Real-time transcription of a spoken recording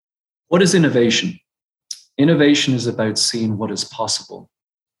What is innovation? Innovation is about seeing what is possible,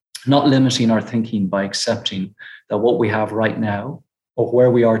 not limiting our thinking by accepting that what we have right now or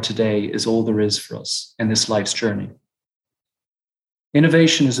where we are today is all there is for us in this life's journey.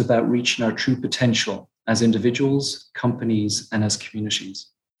 Innovation is about reaching our true potential as individuals, companies, and as communities.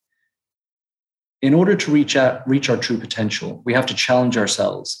 In order to reach our true potential, we have to challenge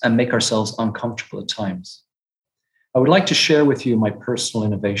ourselves and make ourselves uncomfortable at times. I would like to share with you my personal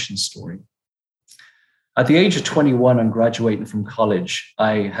innovation story. At the age of 21 and graduating from college,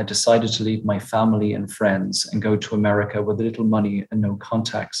 I had decided to leave my family and friends and go to America with little money and no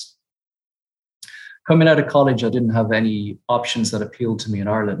contacts. Coming out of college, I didn't have any options that appealed to me in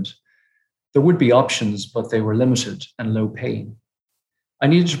Ireland. There would be options, but they were limited and low paying. I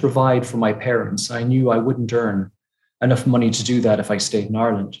needed to provide for my parents. I knew I wouldn't earn enough money to do that if I stayed in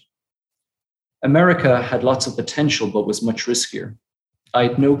Ireland. America had lots of potential, but was much riskier. I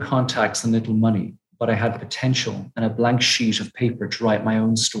had no contacts and little money, but I had potential and a blank sheet of paper to write my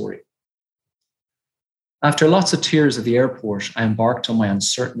own story. After lots of tears at the airport, I embarked on my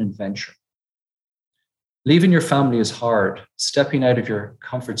uncertain adventure. Leaving your family is hard. Stepping out of your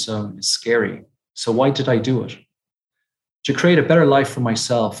comfort zone is scary. So why did I do it? To create a better life for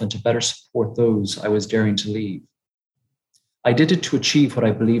myself and to better support those I was daring to leave. I did it to achieve what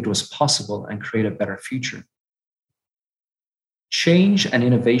I believed was possible and create a better future. Change and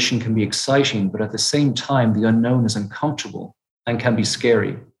innovation can be exciting, but at the same time, the unknown is uncomfortable and can be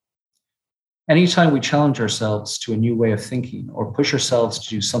scary. Anytime we challenge ourselves to a new way of thinking or push ourselves to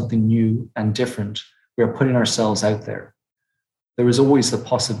do something new and different, we are putting ourselves out there. There is always the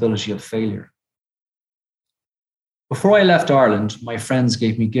possibility of failure. Before I left Ireland, my friends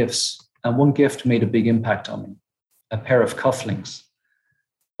gave me gifts, and one gift made a big impact on me, a pair of cufflinks.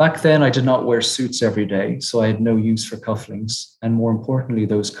 Back then, I did not wear suits every day, so I had no use for cufflinks. And more importantly,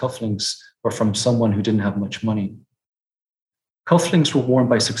 those cufflinks were from someone who didn't have much money. Cufflinks were worn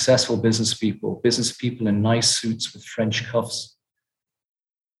by successful business people in nice suits with French cuffs.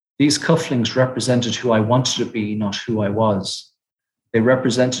 These cufflinks represented who I wanted to be, not who I was. They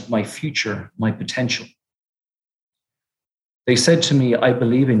represented my future, my potential. They said to me, "I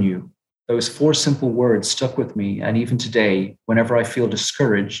believe in you." Those 4 simple words stuck with me, and even today, whenever I feel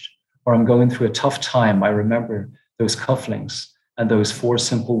discouraged or I'm going through a tough time, I remember those cufflinks and those 4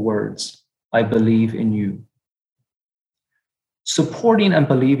 simple words, "I believe in you." Supporting and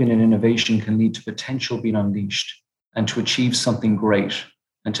believing in innovation can lead to potential being unleashed and to achieve something great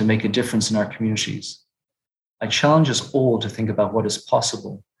and to make a difference in our communities. I challenge us all to think about what is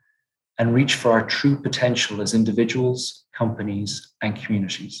possible and reach for our true potential as individuals, companies, and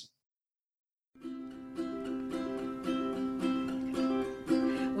communities.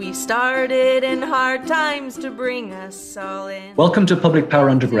 We started in hard times to bring us all in. Welcome to Public Power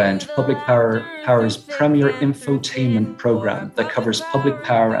Underground, Public Power's premier infotainment program that covers public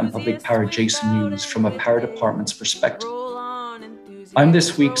power and public power adjacent news from a power department's perspective. I'm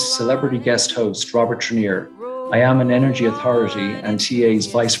this week's celebrity guest host, Robert Trenier. I am an energy authority and TA's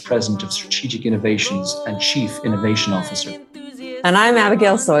Vice President of Strategic Innovations and Chief Innovation Officer. And I'm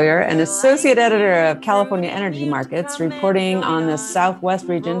Abigail Sawyer, an Associate Editor of California Energy Markets, reporting on the Southwest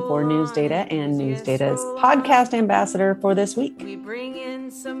region for News Data and News Data's podcast ambassador for this week.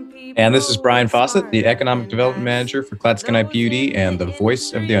 And this is Brian Fawcett, the Economic Development Manager for Clatskanie PUD and the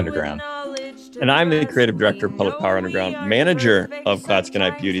voice of the Underground. And I'm the Creative Director of Public Power Underground, Manager of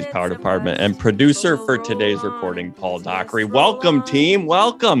Clatskanie PUD's Power Department, and producer for today's reporting, Paul Dockery. Welcome, team.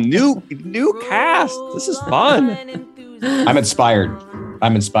 Welcome. New cast. This is fun. I'm inspired by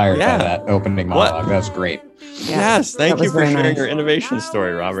that opening monologue. That was great. Yes. Thank you for sharing nice. your innovation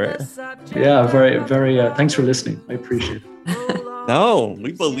story, Robert. Yeah, very, thanks for listening. I appreciate it. No,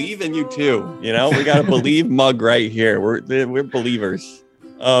 we believe in you too. You know, we got a believe mug right here. We're believers.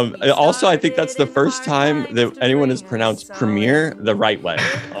 Also, I think that's the first time that anyone has pronounced premiere the right way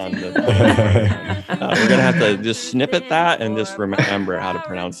on the we're going to have to just snippet that and just remember how to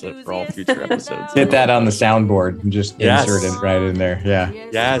pronounce it for all future episodes. Hit that on the soundboard and just insert it right in there. Yeah.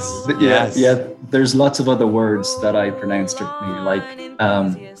 Yes. Yeah. There's lots of other words that I pronounce differently. Like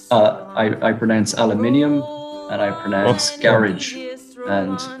I pronounce aluminium and I pronounce garage.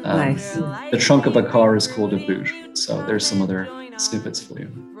 And Nice. The trunk of a car is called a boot. So there's some other snippets for you.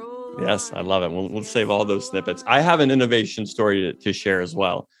 Yes, I love it. We'll save all those snippets. I have an innovation story to share as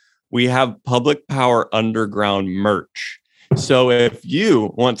well. We have Public Power Underground merch. So if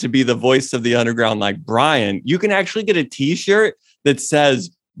you want to be the voice of the underground like Brian, you can actually get a t-shirt that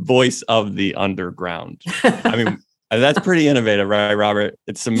says voice of the underground. I mean, that's pretty innovative, right, Robert?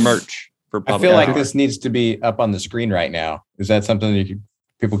 It's some merch for public. I feel like this needs to be up on the screen right now. Is that something that you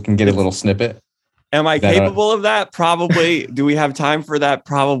could People can get a little snippet. Am I capable of that? Probably. Do we have time for that?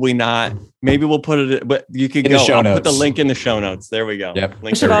 Probably not. Maybe we'll put it, but you could go. I'll put the link in the show notes. There we go. Yep.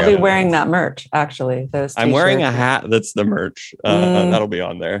 We should all be wearing that merch, actually. Those I'm wearing a hat that's the merch. That'll be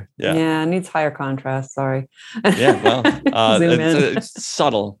on there. Yeah. Yeah, it needs higher contrast. Sorry. Yeah, well, it's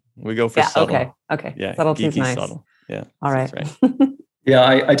subtle. We go for subtle. Okay. Yeah, subtlety's nice. Subtle. Yeah. All right. Yeah,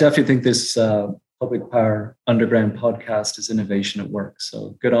 I definitely think this Public Power Underground podcast is innovation at work.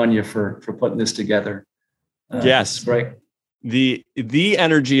 So good on you for putting this together. Yes, great. The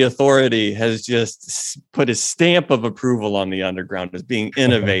Energy Authority has just put a stamp of approval on the Underground as being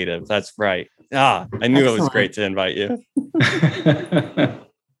innovative. That's right. I knew It was great to invite you.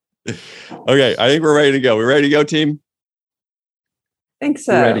 Okay, I think we're ready to go. We ready to go, team? I think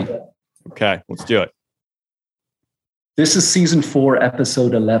so. We're ready. Okay, let's do it. This is season 4,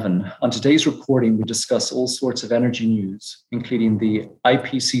 episode 11. On today's reporting, we discuss all sorts of energy news, including the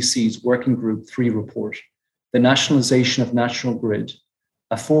IPCC's Working Group 3 report, the nationalization of National Grid,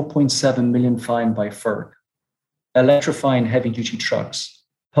 a 4.7 million fine by FERC, electrifying heavy-duty trucks,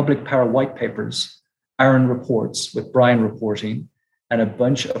 public power white papers, Aaron reports with Brian reporting, and a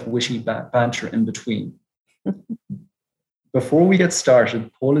bunch of witty banter in between. Before we get started,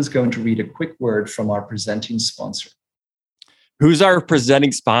 Paul is going to read a quick word from our presenting sponsor. Who's our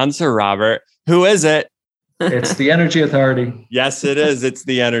presenting sponsor, Robert? Who is it? It's the Energy Authority. Yes, it is. It's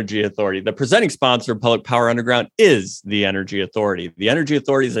the Energy Authority. The presenting sponsor of Public Power Underground is the Energy Authority. The Energy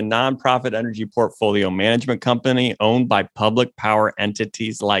Authority is a nonprofit energy portfolio management company owned by public power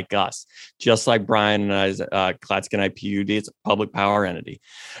entities like us, just like Brian and I's Klatskin IPUD. It's a public power entity.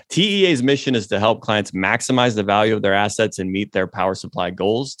 TEA's mission is to help clients maximize the value of their assets and meet their power supply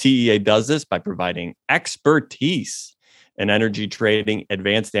goals. TEA does this by providing expertise in energy trading,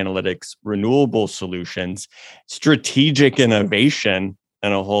 advanced analytics, renewable solutions, strategic innovation,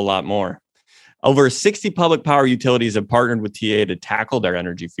 and a whole lot more. Over 60 public power utilities have partnered with TEA to tackle their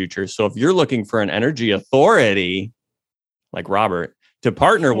energy future. So if you're looking for an energy authority like Robert to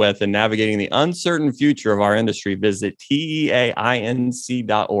partner with in navigating the uncertain future of our industry, visit TEAinc.org.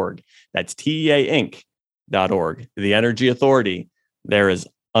 That's TEAinc.org. The Energy Authority, there is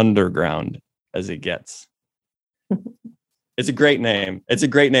underground as it gets. It's a great name. It's a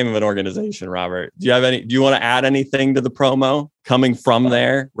great name of an organization, Robert. Do you want to add anything to the promo coming from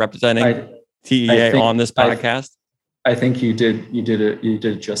there, representing TEA on this podcast? I think you did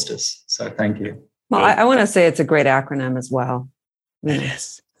it justice. So thank you. Well, I want to say it's a great acronym as well. It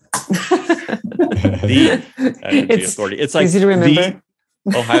is. The Energy Authority. It's like easy to remember.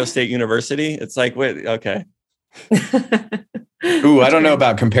 The Ohio State University. It's like, wait, okay. Ooh, I don't know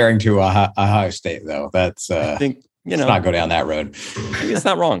about comparing to Ohio State though. That's I think let's not go down that road. It's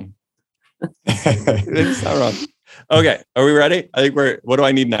not wrong. It's not wrong. Okay, are we ready? I think what do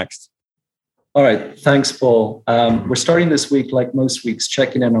I need next? All right, thanks, Paul. We're starting this week, like most weeks,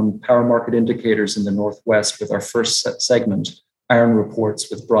 checking in on power market indicators in the Northwest with our first segment, Aaron Reports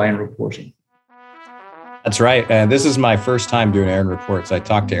with Brian reporting. That's right. This is my first time doing Aaron Reports. I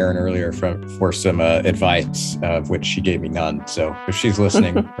talked to Aaron earlier for some advice, of which she gave me none. So if she's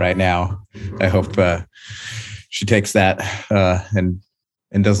listening right now, I hope she takes that and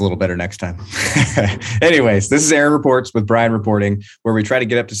does a little better next time. Anyways, this is Aaron Reports with Brian reporting, where we try to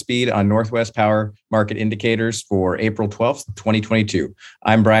get up to speed on Northwest power market indicators for April 12th, 2022.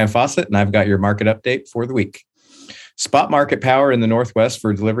 I'm Brian Fawcett, and I've got your market update for the week. Spot market power in the Northwest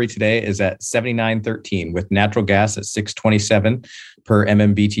for delivery today is at 79.13, with natural gas at 6.27 per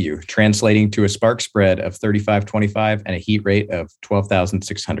MMBTU, translating to a spark spread of 35.25 and a heat rate of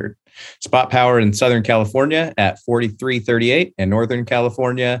 12,600. Spot power in Southern California at 43.38 and Northern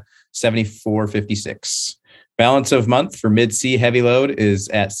California 74.56. Balance of month for Mid-C heavy load is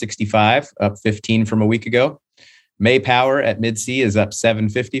at 65, up 15 from a week ago. May power at Mid-C is up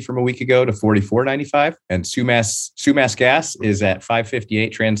 750 from a week ago to 44.95, and Sumas gas is at 558,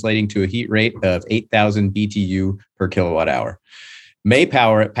 translating to a heat rate of 8,000 BTU per kilowatt hour. May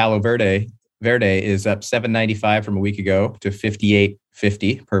power at Palo Verde is up 795 from a week ago to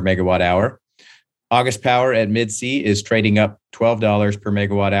 58.50 per megawatt hour. August power at Mid-C is trading up $12 per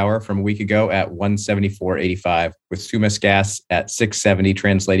megawatt hour from a week ago at 174.85, with Sumas gas at 670,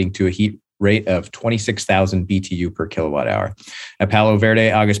 translating to a heat rate of 26,000 BTU per kilowatt hour. At Palo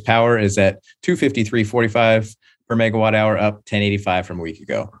Verde, August power is at 253.45 per megawatt hour, up 1085 from a week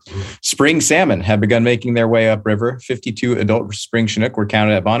ago. Spring salmon have begun making their way upriver. 52 adult spring Chinook were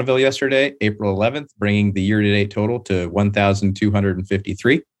counted at Bonneville yesterday, April 11th, bringing the year-to-date total to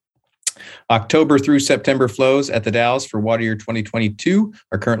 1,253. October through September flows at the Dalles for water year 2022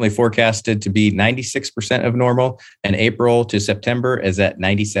 are currently forecasted to be 96% of normal, and April to September is at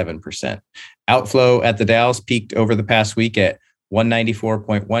 97%. Outflow at the Dalles peaked over the past week at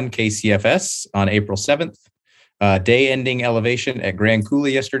 194.1 KCFS on April 7th. Day-ending elevation at Grand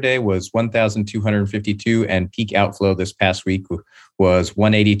Coulee yesterday was 1,252, and peak outflow this past week was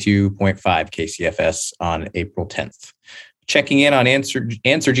 182.5 KCFS on April 10th. Checking in on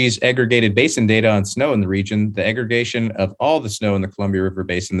Answergy's aggregated basin data on snow in the region, the aggregation of all the snow in the Columbia River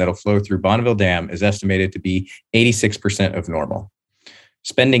Basin that'll flow through Bonneville Dam is estimated to be 86% of normal.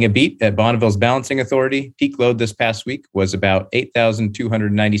 Spending a beat at Bonneville's Balancing Authority, peak load this past week was about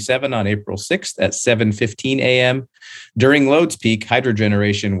 8,297 on April 6th at 7:15 a.m. During load's peak, hydro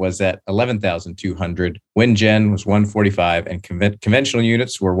generation was at 11,200, wind gen was 145, and conventional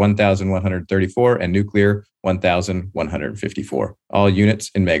units were 1,134, and nuclear 1,154, all units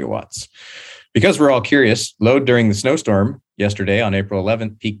in megawatts. Because we're all curious, load during the snowstorm yesterday on April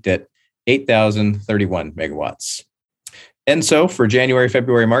 11th peaked at 8,031 megawatts. ENSO for January,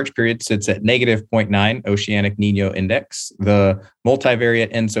 February, March period sits at negative 0.9 Oceanic Nino Index. The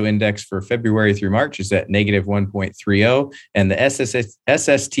multivariate ENSO index for February through March is at negative 1.30, and the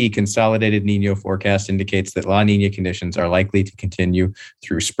SST Consolidated Nino forecast indicates that La Nina conditions are likely to continue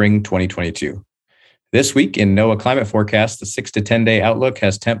through spring 2022. This week in NOAA climate forecast, the 6 to 10 day outlook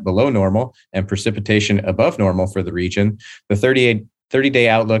has temp below normal and precipitation above normal for the region. The 30-day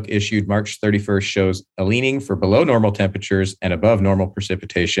outlook issued March 31st shows a leaning for below normal temperatures and above normal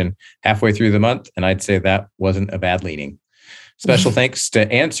precipitation halfway through the month, and I'd say that wasn't a bad leaning. Special thanks to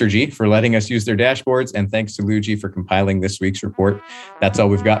Answergy for letting us use their dashboards, and thanks to Luigi for compiling this week's report. That's all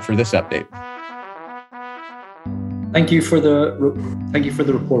we've got for this update. Thank you for the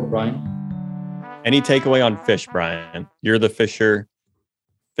report, Brian. Any takeaway on fish, Brian? You're the fisher.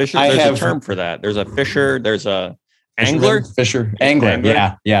 There's a term for that. There's a fisher. There's a angler.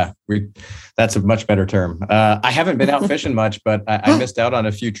 Angler. Yeah. That's a much better term. I haven't been out fishing much, but I missed out on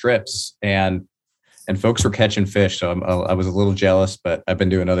a few trips, and folks were catching fish. So I was a little jealous, but I've been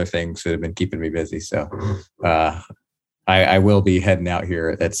doing other things that have been keeping me busy. So I will be heading out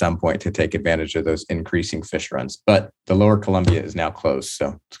here at some point to take advantage of those increasing fish runs. But the lower Columbia is now closed,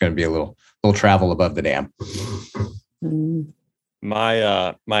 so it's going to be a little travel above the dam.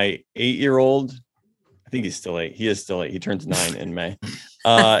 My 8-year-old, I think he's still 8. He is still 8. He turns 9 in May.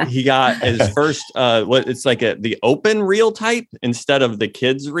 He got his first it's like the open reel type instead of the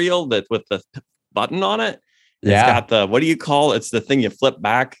kids reel that with the button on it. It's got the, what do you call it? It's the thing you flip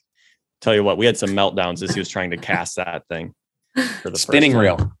back. Tell you what, we had some meltdowns as he was trying to cast that thing for the spinning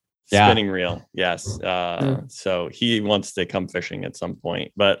reel. Yeah. Spinning reel. Yes. So he wants to come fishing at some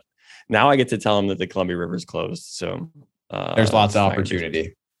point, but now I get to tell him that the Columbia River is closed. So there's lots of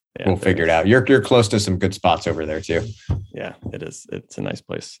opportunity. Yeah, we'll figure it out. You're close to some good spots over there too. Yeah, it is. It's a nice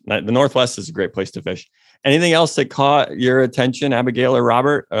place. The Northwest is a great place to fish. Anything else that caught your attention, Abigail or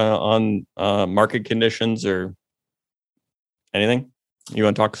Robert, on market conditions or anything you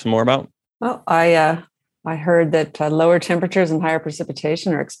want to talk some more about? Well, I heard that lower temperatures and higher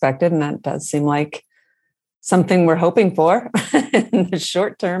precipitation are expected, and that does seem like something we're hoping for in the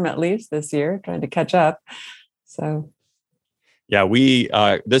short term, at least this year, trying to catch up. So. Yeah, we're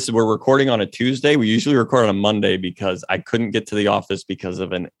recording on a Tuesday. We usually record on a Monday because I couldn't get to the office because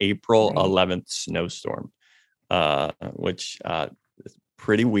of an April 11th snowstorm, which is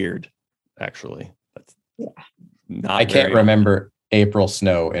pretty weird, actually. That's not. I can't remember April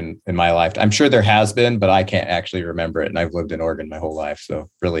snow in my life. I'm sure there has been, but I can't actually remember it. And I've lived in Oregon my whole life, so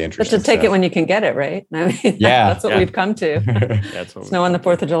really interesting. But to take it when you can get it, right? I mean, that's what we've come to. That's what snow on the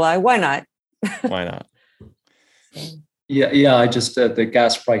 4th of July. Why not? Why not? Yeah. I just the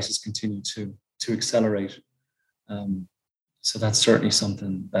gas prices continue to accelerate, so that's certainly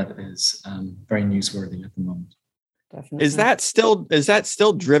something that is very newsworthy at the moment. Definitely. Is that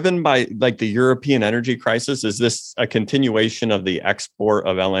still driven by like the European energy crisis? Is this a continuation of the export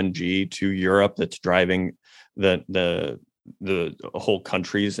of LNG to Europe that's driving the whole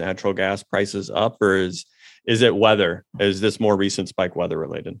country's natural gas prices up, or is it weather? Is this more recent spike weather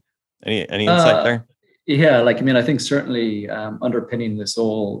related? Any insight there? Yeah, I think certainly underpinning this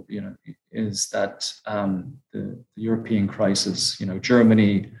all, is that the European crisis.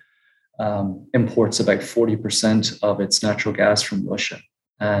 Germany imports about 40% of its natural gas from Russia,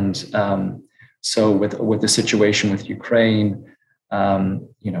 and so with the situation with Ukraine,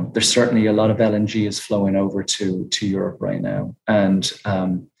 there's certainly a lot of LNG is flowing over to Europe right now, and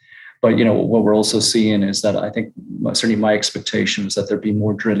but what we're also seeing is that I think certainly my expectation is that there'd be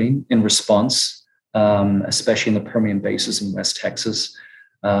more drilling in response. Especially in the Permian Basin in West Texas,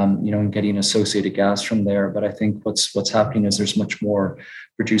 and getting associated gas from there. But I think what's happening is there's much more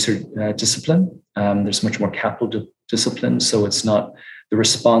producer discipline. There's much more capital discipline. So it's not, the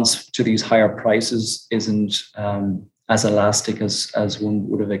response to these higher prices isn't as elastic as one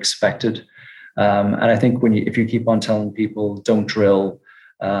would have expected. And I think if you keep on telling people don't drill,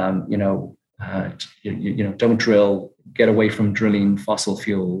 don't drill, get away from drilling fossil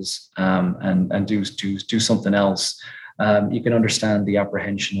fuels, and do something else, you can understand the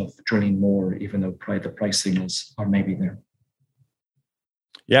apprehension of drilling more, even though the price signals are maybe there.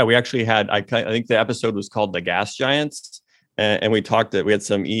 Yeah, we actually had, I think the episode was called The Gas Giants, and we had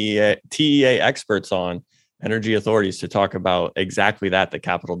some TEA experts on, energy authorities, to talk about exactly that, the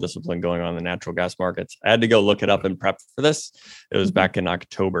capital discipline going on in the natural gas markets. I had to go look it up and prep for this. It was back in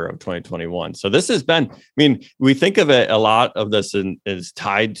October of 2021. So this has been, we think of it, a lot of this is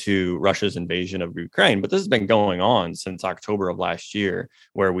tied to Russia's invasion of Ukraine, but this has been going on since October of last year,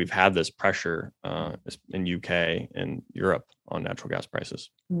 where we've had this pressure in UK and Europe on natural gas prices.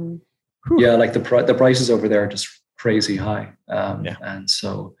 Yeah, like the prices over there are just crazy high. And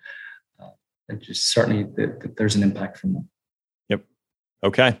so just certainly there's an impact from that. Yep.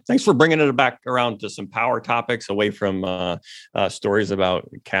 Okay. Thanks for bringing it back around to some power topics, away from stories about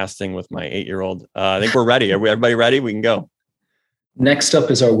casting with my 8-year-old. I think we're ready. Everybody ready? We can go. Next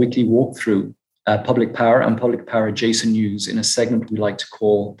up is our weekly walkthrough, public power and public power adjacent news, in a segment we like to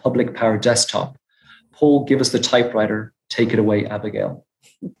call Public Power Desktop. Paul, give us the typewriter. Take it away, Abigail.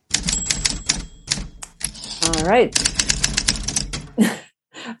 All right.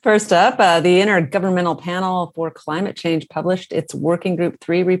 First up, the Intergovernmental Panel for Climate Change published its Working Group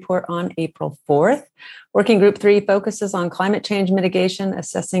 3 report on April 4th. Working Group 3 focuses on climate change mitigation,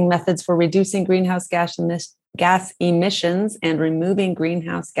 assessing methods for reducing greenhouse gas emissions, and removing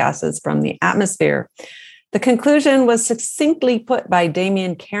greenhouse gases from the atmosphere. The conclusion was succinctly put by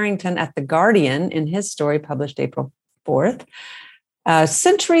Damien Carrington at The Guardian in his story published April 4th. A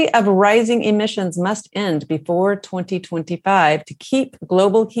century of rising emissions must end before 2025 to keep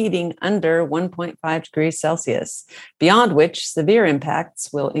global heating under 1.5 degrees Celsius, beyond which severe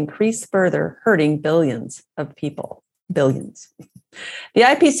impacts will increase further, hurting billions of people. Billions. The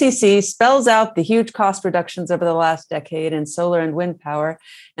IPCC spells out the huge cost reductions over the last decade in solar and wind power,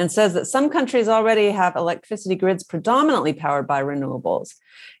 and says that some countries already have electricity grids predominantly powered by renewables.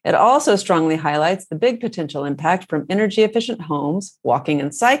 It also strongly highlights the big potential impact from energy efficient homes, walking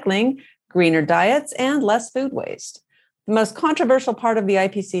and cycling, greener diets, and less food waste. The most controversial part of the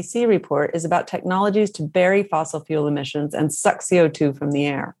IPCC report is about technologies to bury fossil fuel emissions and suck CO2 from the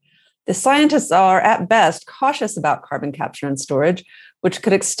air. The scientists are, at best, cautious about carbon capture and storage, which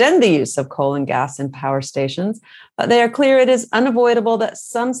could extend the use of coal and gas in power stations, but they are clear it is unavoidable that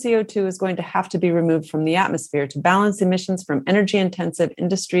some CO2 is going to have to be removed from the atmosphere to balance emissions from energy-intensive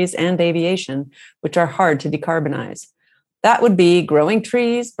industries and aviation, which are hard to decarbonize. That would be growing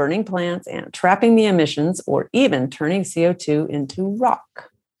trees, burning plants, and trapping the emissions, or even turning CO2 into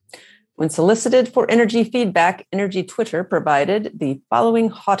rock. When solicited for energy feedback, Energy Twitter provided the following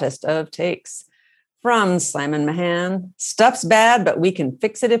hottest of takes. From Simon Mahan, stuff's bad, but we can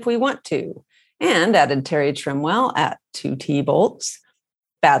fix it if we want to. And added Terry Trimwell at 2T volts,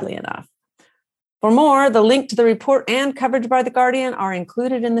 badly enough. For more, the link to the report and coverage by The Guardian are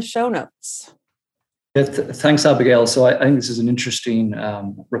included in the show notes. Thanks, Abigail. So I think this is an interesting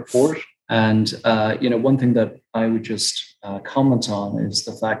report. And, one thing that I would just comment on is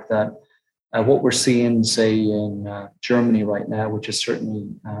the fact that what we're seeing, say, in Germany right now, which has certainly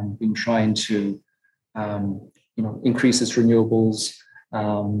been trying to, increase its renewables.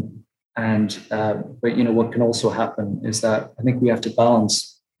 But what can also happen is that I think we have to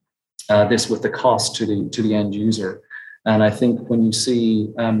balance this with the cost to the end user. And I think when you see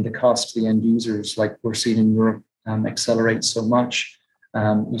the cost to the end users, like we're seeing in Europe, accelerate so much,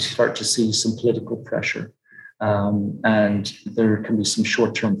 you start to see some political pressure. And there can be some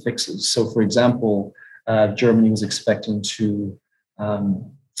short-term fixes. So, for example, Germany was expecting to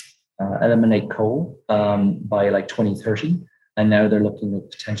eliminate coal by like 2030, and now they're looking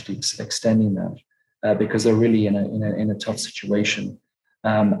at potentially extending that because they're really in a tough situation.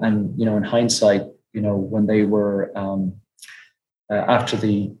 In hindsight, when they were after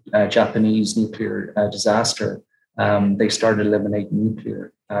the Japanese nuclear disaster, they started eliminating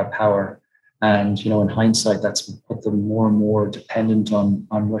nuclear power. And, in hindsight, that's put them more and more dependent on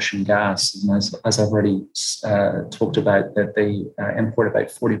Russian gas. And as I've already talked about, that they import about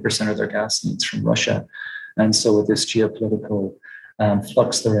 40% of their gas needs from Russia. And so with this geopolitical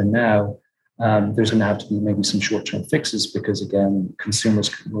flux they're in now, there's going to have to be maybe some short-term fixes because, again, consumers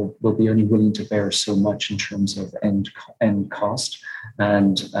will be only willing to bear so much in terms of end cost.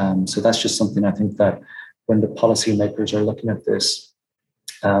 And so that's just something I think that when the policymakers are looking at this,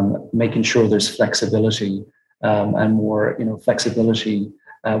 making sure there's flexibility and more, flexibility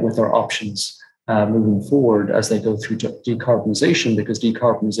with our options moving forward as they go through decarbonization, because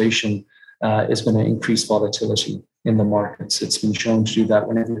decarbonization is going to increase volatility in the markets. It's been shown to do that.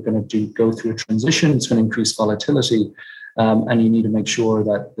 Whenever you're going to go through a transition, it's going to increase volatility, and you need to make sure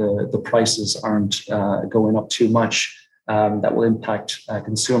that the prices aren't going up too much. That will impact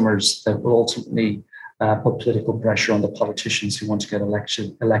consumers. That will ultimately put political pressure on the politicians who want to get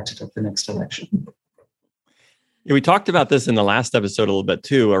elected at the next election. Yeah, we talked about this in the last episode a little bit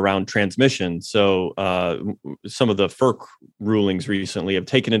too, around transmission. So some of the FERC rulings recently have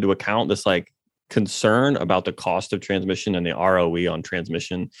taken into account this concern about the cost of transmission and the ROE on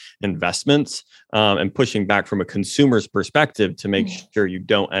transmission investments, and pushing back from a consumer's perspective to make sure you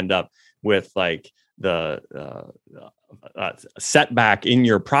don't end up with the setback in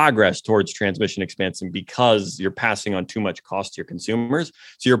your progress towards transmission expansion because you're passing on too much cost to your consumers.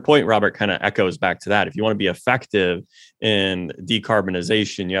 So your point, Robert, kind of echoes back to that. If you want to be effective in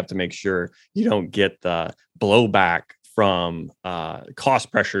decarbonization, you have to make sure you don't get the blowback from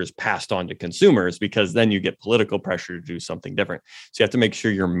cost pressures passed on to consumers, because then you get political pressure to do something different. So you have to make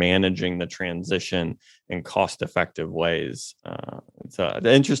sure you're managing the transition in cost-effective ways. It's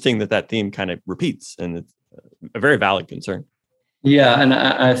interesting that theme kind of repeats, and it's a very valid concern. Yeah, and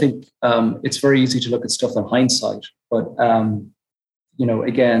I think it's very easy to look at stuff in hindsight, but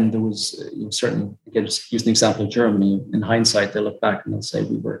again, there was certainly, again, just use the example of Germany. In hindsight, they look back and they'll say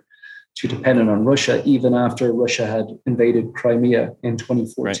we were too dependent on Russia, even after Russia had invaded Crimea in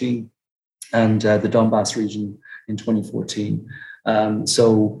 2014, right, and the Donbass region in 2014.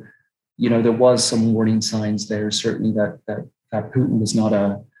 So, there was some warning signs there, certainly that Putin was not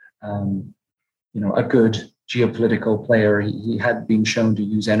a good geopolitical player. He had been shown to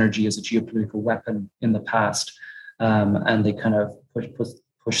use energy as a geopolitical weapon in the past, and they kind of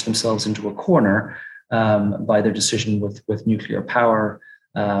pushed themselves into a corner by their decision with nuclear power.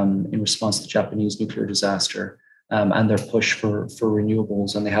 In response to the Japanese nuclear disaster, and their push for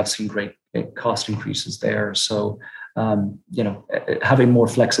renewables, and they have seen great cost increases there. So, having more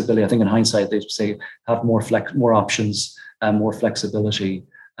flexibility, I think in hindsight, they say have more options and more flexibility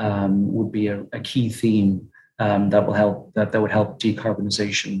would be a key theme that would help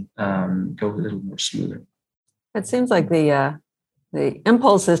decarbonization go a little more smoother. It seems like the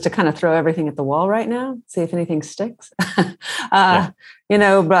impulse is to kind of throw everything at the wall right now, see if anything sticks. But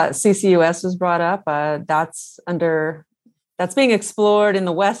CCUS was brought up. That's being explored in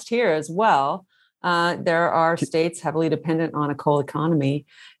the West here as well. There are states heavily dependent on a coal economy,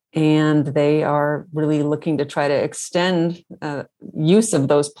 and they are really looking to try to extend use of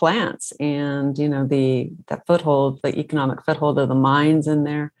those plants and, the foothold, the economic foothold of the mines in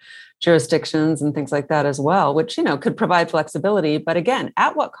their jurisdictions and things like that as well, which, could provide flexibility. But again,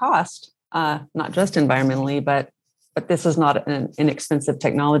 at what cost? Not just environmentally, but this is not an inexpensive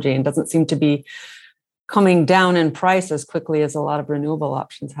technology and doesn't seem to be coming down in price as quickly as a lot of renewable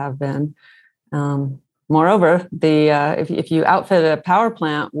options have been. Moreover, if you outfit a power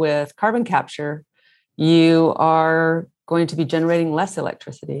plant with carbon capture, you are going to be generating less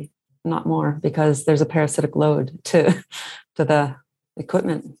electricity, not more, because there's a parasitic load to the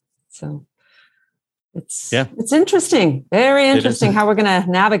equipment. So it's interesting, very interesting how we're going to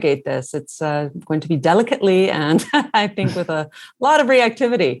navigate this. It's going to be delicately, and I think with a lot of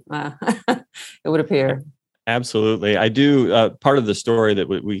reactivity, it would appear. Absolutely. I do. Part of the story that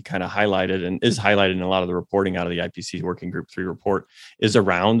we kind of highlighted and is highlighted in a lot of the reporting out of the IPCC Working Group 3 report is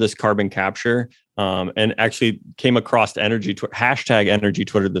around this carbon capture. And actually came across hashtag energy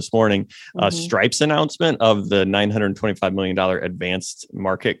Twitter this morning, Stripe's announcement of the $925 million advanced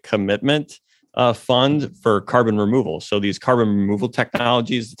market commitment fund for carbon removal. So these carbon removal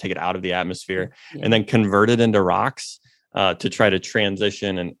technologies to take it out of the atmosphere and then convert it into rocks to try to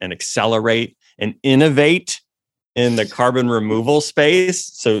transition and accelerate and innovate in the carbon removal space.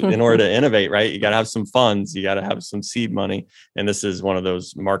 So in order to innovate, right, you got to have some funds, you got to have some seed money. And this is one of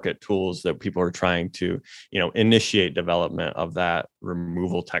those market tools that people are trying to, initiate development of that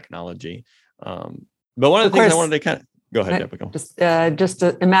removal technology. But one of the things I wanted to kind of, go ahead, Deepika. Just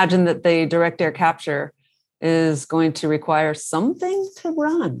to imagine that the direct air capture is going to require something to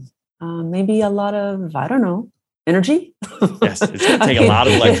run. Maybe a lot of, I don't know, energy. Yes, it's going to take a lot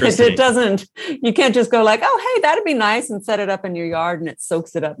of electricity. You can't just go like, oh, hey, that'd be nice, and set it up in your yard and it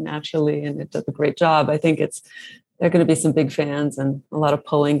soaks it up naturally and it does a great job. I think it's they're going to be some big fans and a lot of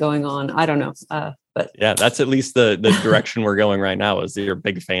pulling going on. I don't know. But yeah, that's at least the direction we're going right now, is you're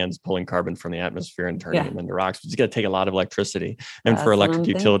big fans pulling carbon from the atmosphere and turning them into rocks. It's going to take a lot of electricity. And for electric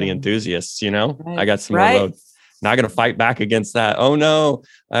utility enthusiasts, I got some more load. Not going to fight back against that. Oh no,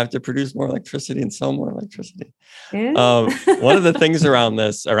 I have to produce more electricity and sell more electricity. Yeah. One of the things around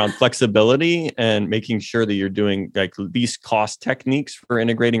flexibility and making sure that you're doing like least cost techniques for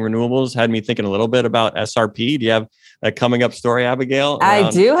integrating renewables had me thinking a little bit about SRP. Do you have a coming up story, Abigail?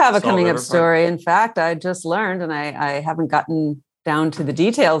 I do have a coming up story. In fact, I just learned, and I haven't gotten down to the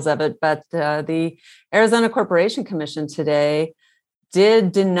details of it, but the Arizona Corporation Commission today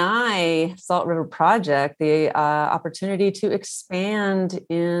did deny Salt River Project the opportunity to expand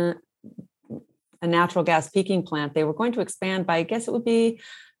in a natural gas peaking plant. They were going to expand by, I guess it would be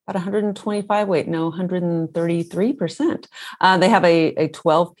about 133%. They have a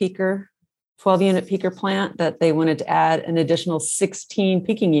 12 unit peaker plant that they wanted to add an additional 16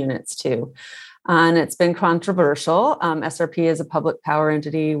 peaking units to. And it's been controversial. SRP is a public power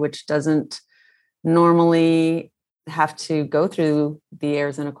entity, which doesn't normally have to go through the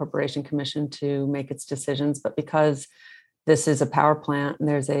Arizona Corporation Commission to make its decisions. But because this is a power plant, and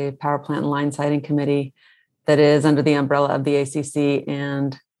there's a power plant line siting committee that is under the umbrella of the ACC,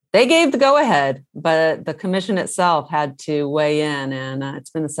 and they gave the go-ahead, but the commission itself had to weigh in, and it's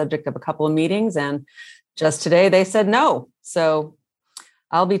been the subject of a couple of meetings, and just today they said no. So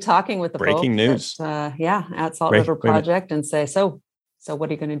I'll be talking with the breaking news at Salt River Project and say, so what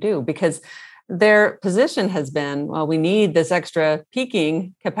are you going to do? Because their position has been, well, we need this extra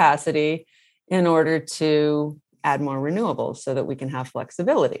peaking capacity in order to add more renewables so that we can have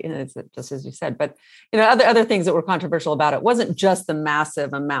flexibility. And it's just as you said, but other things that were controversial about it wasn't just the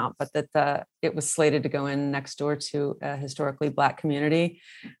massive amount, but that it was slated to go in next door to a historically Black community,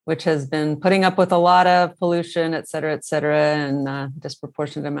 which has been putting up with a lot of pollution, et cetera, and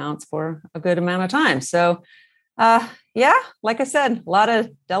disproportionate amounts for a good amount of time. So like I said, a lot of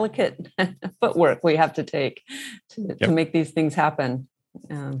delicate footwork we have to take to make these things happen.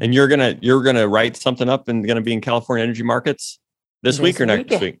 And you're gonna write something up and gonna be in California Energy Markets this week or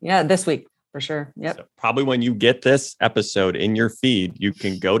next week? Yeah, this week for sure. Yep. So probably when you get this episode in your feed, you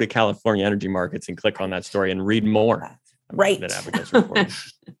can go to California Energy Markets and click on that story and read more. Right. That Abigail's reporting.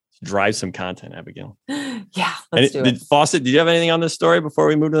 Drive some content, Abigail. Yeah. Let's do it. Fawcett, did you have anything on this story before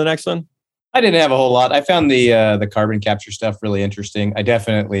we move to the next one? I didn't have a whole lot. I found the carbon capture stuff really interesting. I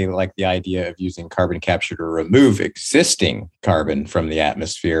definitely like the idea of using carbon capture to remove existing carbon from the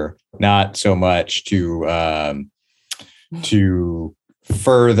atmosphere, not so much to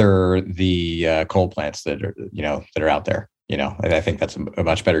further the coal plants that are out there. I think that's a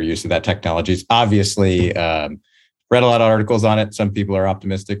much better use of that technology. It's obviously read a lot of articles on it. Some people are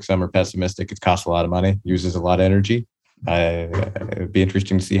optimistic, some are pessimistic. It costs a lot of money, uses a lot of energy. It'd be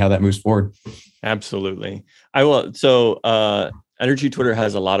interesting to see how that moves forward. Absolutely. I will. So Energy Twitter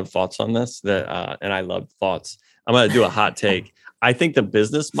has a lot of thoughts on this and I love thoughts. I'm going to do a hot take. I think the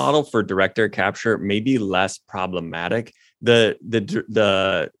business model for direct air capture may be less problematic.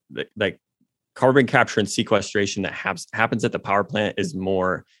 The like carbon capture and sequestration that happens at the power plant is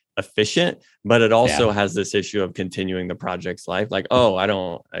more efficient, but it also has this issue of continuing the project's life. Like, I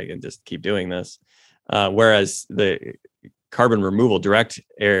can just keep doing this. Whereas the carbon removal, direct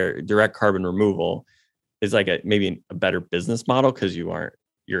carbon removal is like maybe a better business model because you're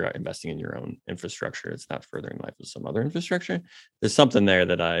investing in your own infrastructure. It's not furthering life with some other infrastructure. There's something there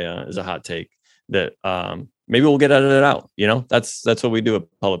that is a hot take that maybe we'll get edited out. That's what we do at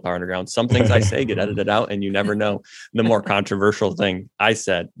Public Power Underground. Some things I say get edited out and you never know the more controversial thing I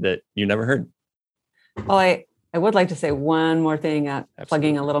said that you never heard. Well, I would like to say one more thing,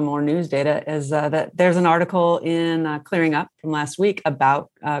 plugging a little more news data, is that there's an article in Clearing Up from last week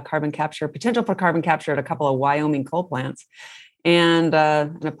about carbon capture, potential for carbon capture at a couple of Wyoming coal plants. And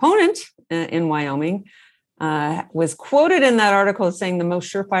an opponent in Wyoming was quoted in that article as saying the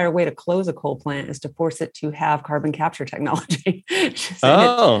most surefire way to close a coal plant is to force it to have carbon capture technology.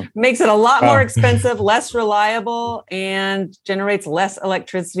 It makes it a lot more expensive, less reliable, and generates less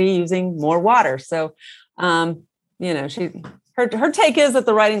electricity using more water. So her take is that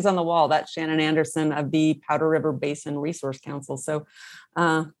the writing's on the wall. That's Shannon Anderson of the Powder River Basin Resource Council. So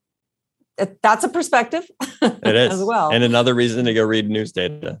that's a perspective. It is as well. And another reason to go read news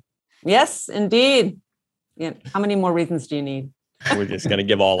data. Yes, indeed. Yeah. How many more reasons do you need? We're just going to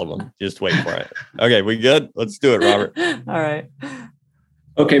give all of them. Just wait for it. Okay, we good? Let's do it, Robert. All right.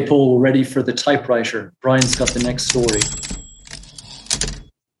 Okay, Paul, ready for the typewriter. Brian's got the next story.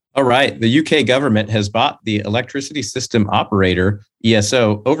 All right. The UK government has bought the Electricity System Operator,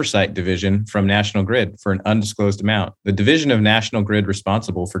 ESO, Oversight Division from National Grid for an undisclosed amount. The division of National Grid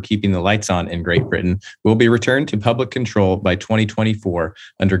responsible for keeping the lights on in Great Britain will be returned to public control by 2024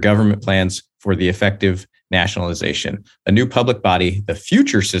 under government plans for the effective nationalization. A new public body, the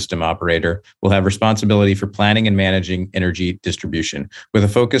Future System Operator, will have responsibility for planning and managing energy distribution, with a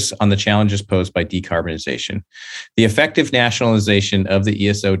focus on the challenges posed by decarbonization. The effective nationalization of the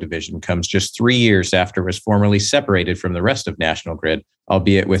ESO division comes just 3 years after it was formally separated from the rest of National Grid,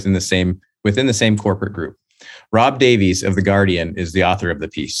 albeit within the same corporate group. Rob Davies of The Guardian is the author of the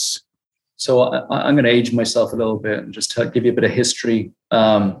piece. So I'm going to age myself a little bit and just give you a bit of history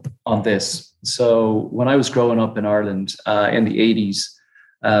on this. So when I was growing up in Ireland in the 80s,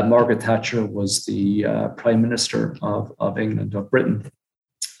 Margaret Thatcher was the Prime Minister of England, of Britain.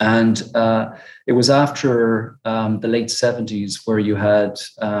 And it was after the late 70s where you had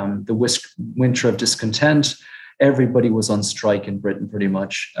the winter of discontent. Everybody was on strike in Britain pretty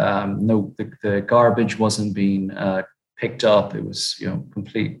much. The garbage wasn't being picked up. It was,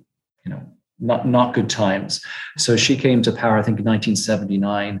 complete, not good times. So she came to power, I think, in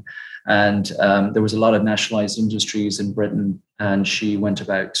 1979. And there was a lot of nationalized industries in Britain, and she went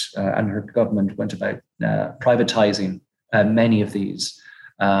about, and her government went about privatizing many of these,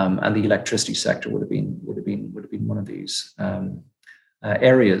 and the electricity sector would have been one of these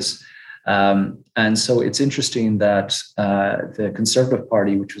areas. And so it's interesting that the Conservative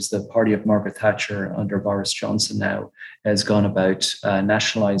Party, which was the party of Margaret Thatcher under Boris Johnson now, has gone about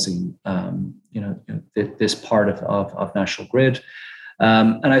nationalizing, this part of National Grid.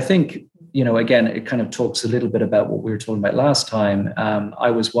 And I think, again, it kind of talks a little bit about what we were talking about last time.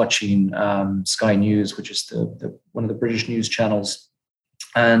 I was watching Sky News, which is one of the British news channels.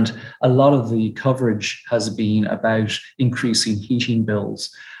 And a lot of the coverage has been about increasing heating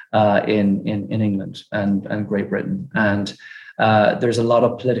bills in England and Great Britain. And there's a lot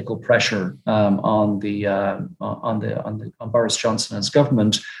of political pressure on Boris Johnson and his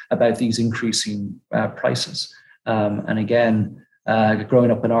government about these increasing prices. And again,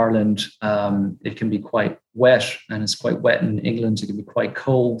 growing up in Ireland, it can be quite wet, and it's quite wet in England. It can be quite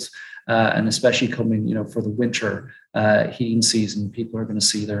cold, and especially coming, for the winter heating season, people are going to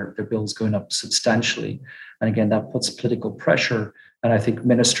see their bills going up substantially. And again, that puts political pressure. And I think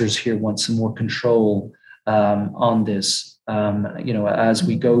ministers here want some more control on this. As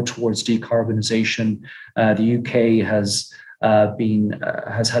we go towards decarbonization, the UK has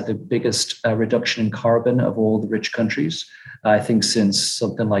had the biggest reduction in carbon of all the rich countries. I think since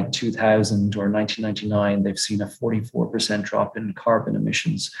something like 2000 or 1999, they've seen a 44% drop in carbon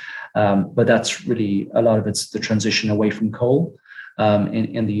emissions. But that's really, a lot of it's the transition away from coal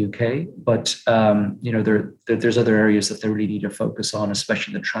in the UK. But, there's other areas that they really need to focus on,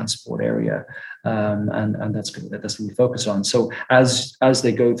 especially the transport area. And that's what we focus on. So as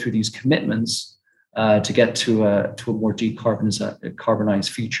they go through these commitments, to get to a more decarbonized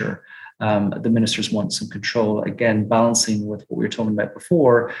future, the ministers want some control, again, balancing with what we were talking about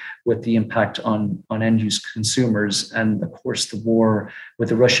before, with the impact on end-use consumers. And of course, the war with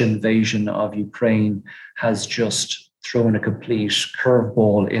the Russian invasion of Ukraine has just thrown a complete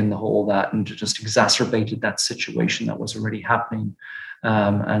curveball in the whole that, and just exacerbated that situation that was already happening.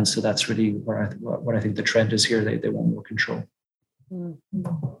 And so that's really what I think the trend is here. They want more control.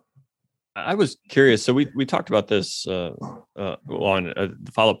 Mm-hmm. I was curious. So we talked about this on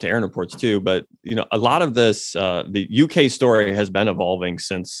the follow-up to Aaron reports too, but a lot of this, the UK story has been evolving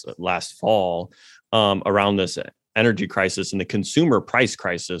since last fall around this energy crisis and the consumer price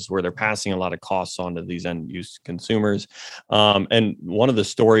crisis, where they're passing a lot of costs on to these end-use consumers. And one of the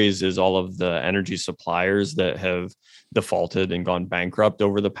stories is all of the energy suppliers that have defaulted and gone bankrupt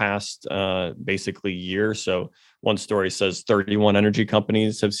over the past basically year. So one story says 31 energy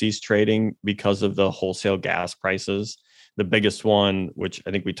companies have ceased trading because of the wholesale gas prices. The biggest one, which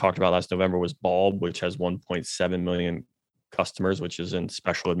I think we talked about last November, was Bulb, which has 1.7 million customers, which is in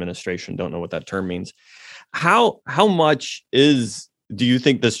special administration. Don't know what that term means. How much do you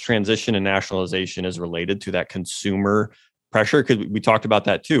think this transition and nationalization is related to that consumer pressure? Because we talked about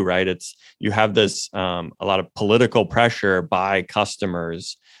that too, right? You have this a lot of political pressure by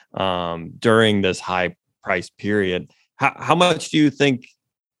customers during this high price period. How much do you think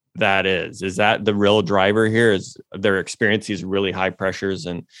that is? Is that the real driver here? Is their experience these really high pressures,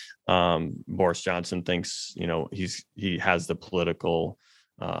 and Boris Johnson thinks he has the political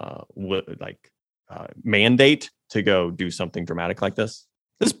mandate to go do something dramatic like this?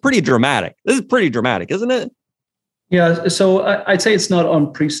 This is pretty dramatic, isn't it? Yeah, so I'd say it's not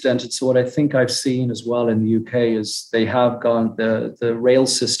unprecedented. So what I think I've seen as well in the UK is they have gone, the rail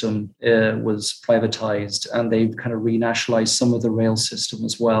system was privatized, and they've kind of renationalized some of the rail system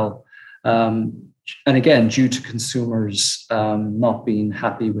as well. And again, due to consumers not being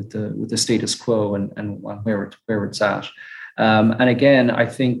happy with the status quo and where it's at. And again, I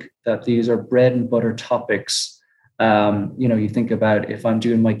think that these are bread and butter topics. You think about, if I'm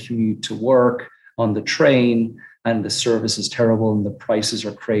doing my commute to work on the train, and the service is terrible and the prices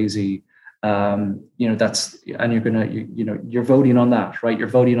are crazy, that's, and you're voting on that, right? You're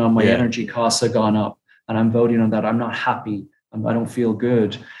voting on my energy costs have gone up, and I'm voting on that. I'm not happy. I don't feel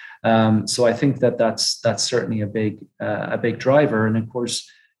good. So I think that's certainly a big driver. And of course,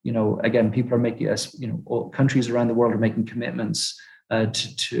 again, people are making countries around the world are making commitments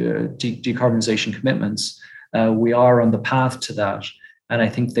to decarbonization commitments. We are on the path to that. And I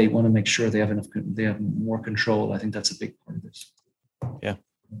think they want to make sure they have more control. I think that's a big part of this. Yeah.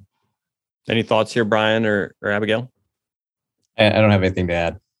 Any thoughts here, Brian or Abigail? I don't have anything to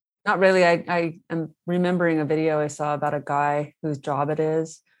add. Not really. I am remembering a video I saw about a guy whose job it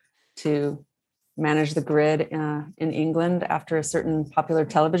is to manage the grid in England after a certain popular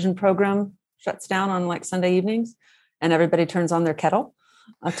television program shuts down on like Sunday evenings, and everybody turns on their kettle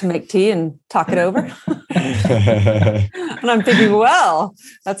to make tea and talk it over. And I'm thinking, well,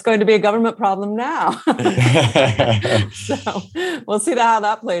 that's going to be a government problem now. So we'll see how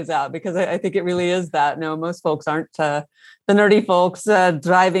that plays out, because I think it really is that. No, most folks aren't the nerdy folks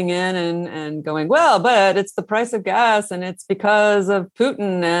driving in and going, well, but it's the price of gas and it's because of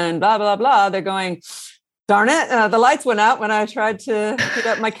Putin and blah, blah, blah. They're going, darn it, the lights went out when I tried to heat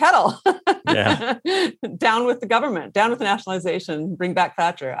up my kettle. Yeah. Down with the government, down with nationalization, bring back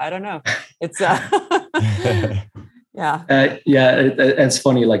Thatcher. I don't know. It's yeah. It's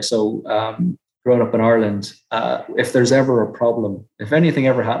funny. Growing up in Ireland, if there's ever a problem, if anything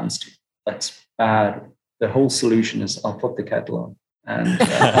ever happens to you that's bad, the whole solution is I'll put the kettle on and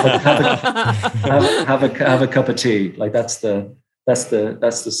have a cup of tea. Like that's the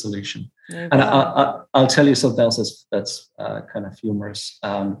solution. And I'll tell you something else that's kind of humorous.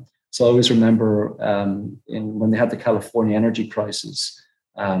 So I always remember when they had the California energy crisis,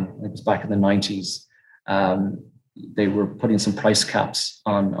 it was back in the 90s, they were putting some price caps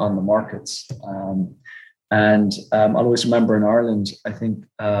on the markets. And I'll always remember in Ireland, I think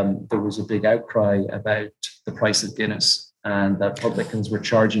there was a big outcry about the price of Guinness, and that publicans were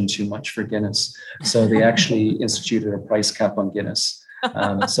charging too much for Guinness. So they actually instituted a price cap on Guinness.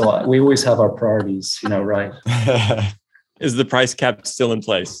 So we always have our priorities, right? Is the price cap still in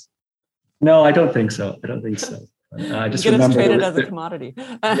place? No, I don't think so. I just remember traded as a commodity.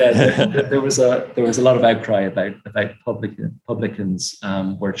 There was a lot of outcry about publicans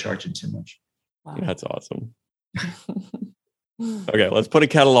were charging too much. Wow. That's awesome. Okay, let's put a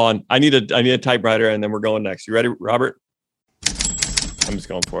kettle on. I need a typewriter, and then we're going next. You ready, Robert? I'm just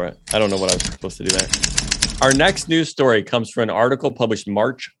going for it. I don't know what I was supposed to do there. Our next news story comes from an article published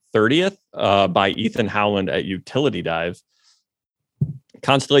March 30th by Ethan Howland at Utility Dive.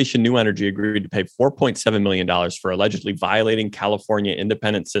 Constellation New Energy agreed to pay $4.7 million for allegedly violating California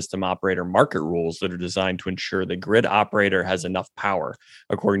independent system operator market rules that are designed to ensure the grid operator has enough power,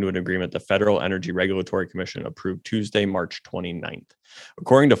 according to an agreement the Federal Energy Regulatory Commission approved Tuesday, March 29th.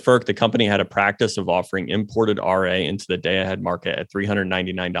 According to FERC, the company had a practice of offering imported RA into the day-ahead market at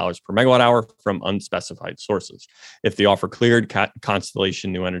 $399 per megawatt hour from unspecified sources. If the offer cleared,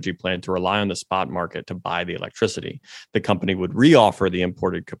 Constellation New Energy planned to rely on the spot market to buy the electricity. The company would reoffer the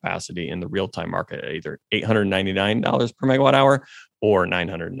imported capacity in the real-time market at either $899 per megawatt hour or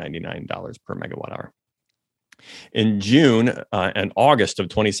 $999 per megawatt hour. In June and August of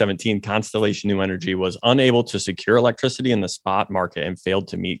 2017, Constellation New Energy was unable to secure electricity in the spot market and failed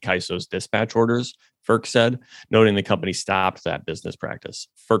to meet CAISO's dispatch orders, FERC said, noting the company stopped that business practice.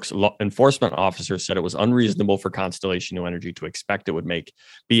 FERC's enforcement officer said it was unreasonable for Constellation New Energy to expect it would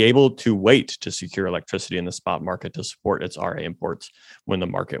be able to wait to secure electricity in the spot market to support its RA imports when the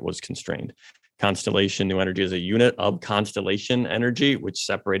market was constrained. Constellation New Energy is a unit of Constellation Energy, which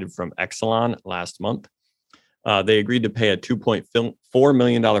separated from Exelon last month. They agreed to pay a $2.4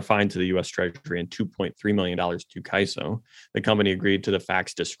 million fine to the U.S. Treasury and $2.3 million to CAISO. The company agreed to the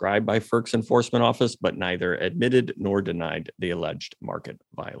facts described by FERC's enforcement office, but neither admitted nor denied the alleged market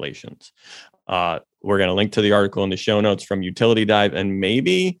violations. We're going to link to the article in the show notes from Utility Dive, and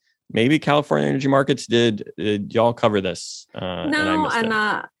maybe California Energy Markets did y'all cover this? No,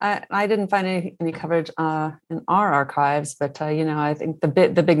 I didn't find any coverage in our archives, but I think the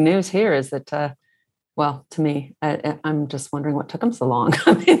big news here is that Well, to me, I'm just wondering what took them so long.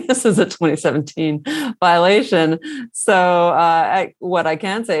 I mean, this is a 2017 violation. So what I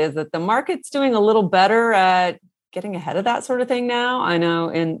can say is that the market's doing a little better at getting ahead of that sort of thing now. I know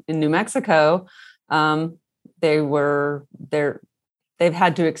in New Mexico, they've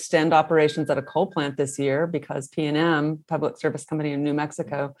had to extend operations at a coal plant this year because PNM, Public Service Company in New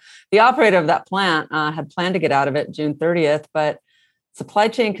Mexico, the operator of that plant had planned to get out of it June 30th, but supply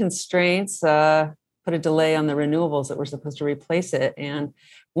chain constraints put a delay on the renewables that were supposed to replace it. And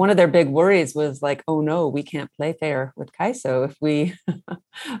one of their big worries was like, oh no, we can't play fair with CAISO if we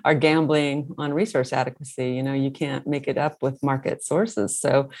are gambling on resource adequacy. You can't make it up with market sources.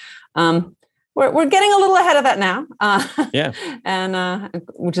 So we're getting a little ahead of that now. And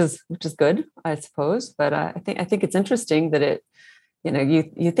which is good, I suppose. But I think it's interesting that it,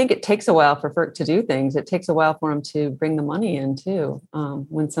 you think it takes a while for FERC to do things. It takes a while for them to bring the money in too,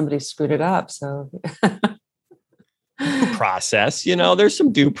 when somebody screwed it up. So process, there's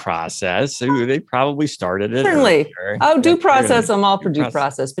some due process. They probably started it. Certainly. Due process. I'm all for due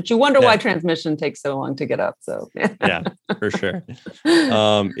process, but you wonder why transmission takes so long to get up. So yeah, for sure.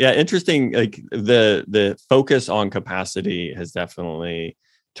 Interesting. Like the focus on capacity has definitely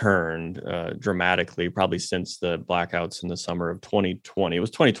turned dramatically, probably since the blackouts in the summer of 2020. It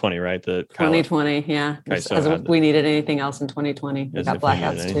was 2020, right? 2020, yeah. As if we needed anything else in 2020. We got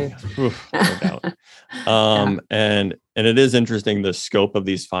blackouts too. Oof, no doubt. And it is interesting, the scope of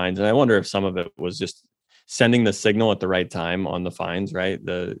these fines. And I wonder if some of it was just sending the signal at the right time on the fines, right?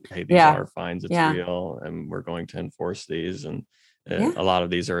 Hey, these are fines, it's real, and we're going to enforce these. And a lot of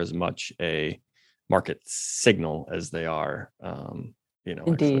these are as much a market signal as they are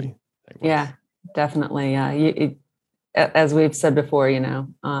indeed. Yeah, definitely. As we've said before,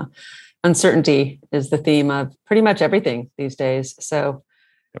 uncertainty is the theme of pretty much everything these days. So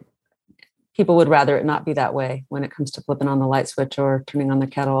people would rather it not be that way when it comes to flipping on the light switch or turning on the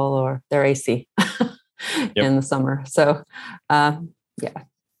kettle or their AC in the summer. So, Any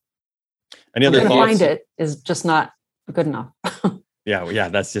other thoughts? Find it is just not good enough. Yeah,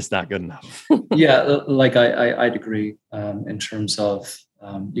 that's just not good enough. Like I'd agree in terms of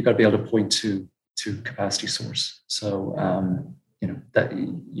you got to be able to point to capacity source. So that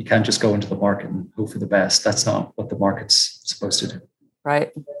you can't just go into the market and hope for the best. That's not what the market's supposed to do.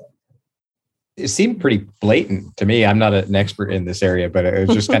 Right. It seemed pretty blatant to me. I'm not an expert in this area, but it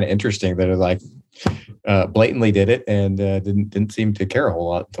was just kind of interesting that it blatantly did it and didn't seem to care a whole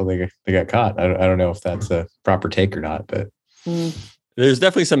lot until they got caught. I don't know if that's a proper take or not, but. There's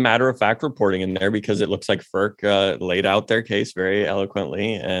definitely some matter of fact reporting in there because it looks like FERC laid out their case very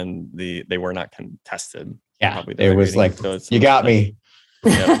eloquently and they were not contested. Yeah, it was like, you got me.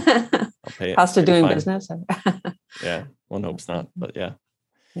 Cost of doing business. Yeah, one hopes not, but yeah.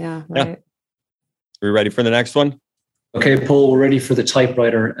 Yeah, right. Are we ready for the next one? Okay, Paul, we're ready for the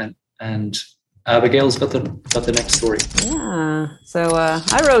typewriter and Abigail's got the next story. Yeah, so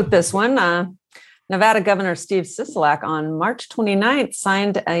I wrote this one. Nevada Governor Steve Sisolak on March 29th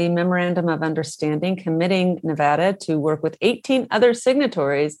signed a memorandum of understanding committing Nevada to work with 18 other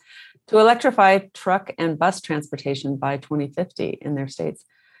signatories to electrify truck and bus transportation by 2050 in their states.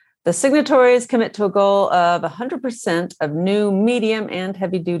 The signatories commit to a goal of 100% of new medium and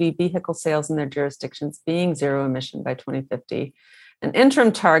heavy-duty vehicle sales in their jurisdictions being zero emission by 2050. An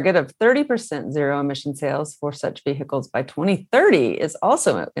interim target of 30% zero emission sales for such vehicles by 2030 is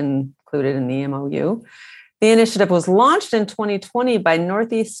also included in the MOU. The initiative was launched in 2020 by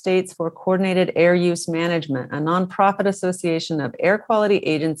Northeast States for Coordinated Air Use Management, a nonprofit association of air quality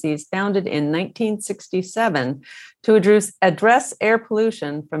agencies founded in 1967 to address air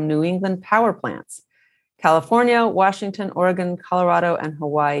pollution from New England power plants. California, Washington, Oregon, Colorado, and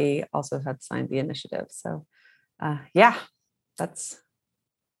Hawaii also have signed the initiative. So,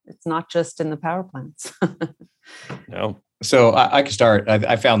 it's not just in the power plants. No. So I can start.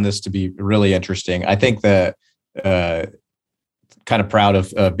 I found this to be really interesting. I think that kind of proud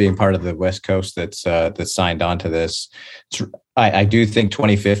of being part of the West Coast that's signed on to this. I do think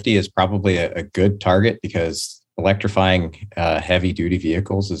 2050 is probably a good target because electrifying heavy duty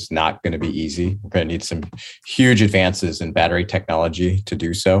vehicles is not going to be easy. We're going to need some huge advances in battery technology to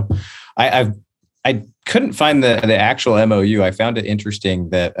do so. I couldn't find the actual MOU. I found it interesting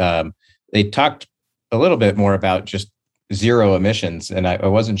that they talked a little bit more about just zero emissions. And I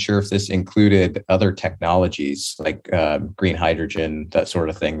wasn't sure if this included other technologies like green hydrogen, that sort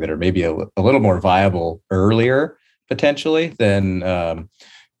of thing, that are maybe a little more viable earlier potentially than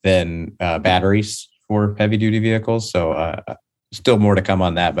batteries for heavy duty vehicles. So still more to come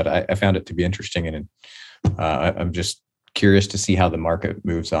on that, but I found it to be interesting. And I'm just curious to see how the market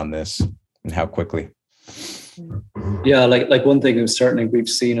moves on this and how quickly. Yeah, like one thing is certainly we've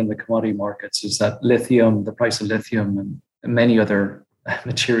seen in the commodity markets is that lithium, the price of lithium and many other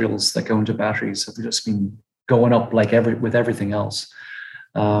materials that go into batteries have just been going up like with everything else.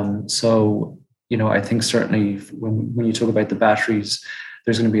 So, I think certainly when you talk about the batteries,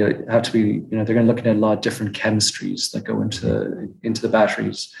 there's going to have to be, they're going to look at a lot of different chemistries that go into the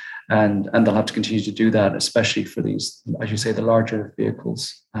batteries. And they'll have to continue to do that, especially for these, as you say, the larger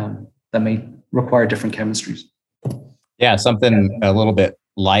vehicles that may require different chemistries. Yeah, something a little bit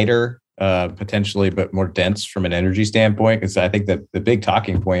lighter, potentially, but more dense from an energy standpoint. Because I think that the big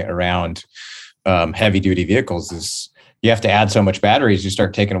talking point around heavy duty vehicles is you have to add so much batteries, you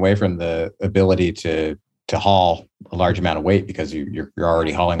start taking away from the ability to haul a large amount of weight because you're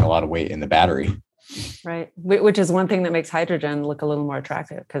already hauling a lot of weight in the battery. Right. Which is one thing that makes hydrogen look a little more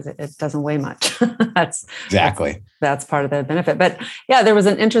attractive because it doesn't weigh much. That's part of the benefit. But yeah, there was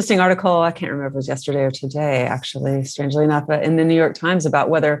an interesting article, I can't remember if it was yesterday or today, actually, strangely enough, in the New York Times about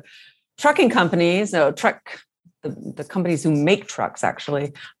whether trucking companies, the companies who make trucks,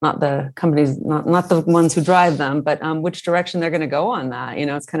 actually, not the companies, not the ones who drive them, but which direction they're going to go on that.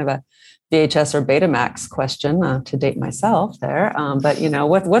 It's kind of a VHS or Betamax question to date myself there. But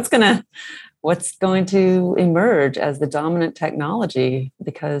what's going to emerge as the dominant technology?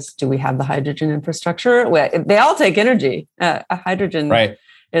 Because do we have the hydrogen infrastructure? Well, they all take energy. Hydrogen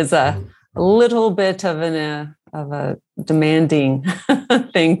is a little bit of a demanding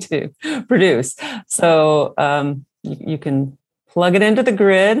thing to produce. So you can plug it into the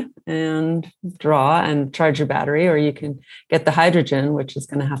grid and draw and charge your battery, or you can get the hydrogen, which is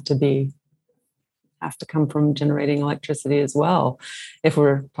going to have to come from generating electricity as well, if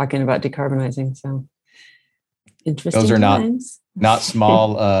we're talking about decarbonizing. So interesting. Those are not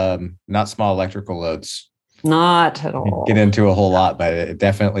small electrical loads. Not at all. Get into a whole lot, but it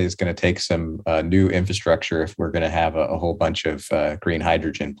definitely is going to take some new infrastructure if we're going to have a whole bunch of green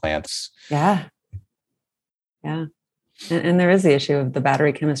hydrogen plants. Yeah. And there is the issue of the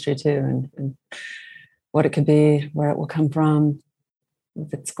battery chemistry too, and what it could be, where it will come from,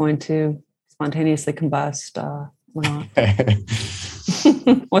 if it's going to spontaneously combust or not.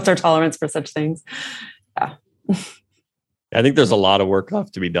 What's our tolerance for such things? Yeah. I think there's a lot of work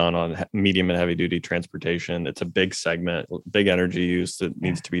left to be done on medium and heavy duty transportation. It's a big segment, big energy use that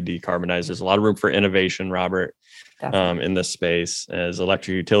needs to be decarbonized. There's a lot of room for innovation, Robert, in this space. As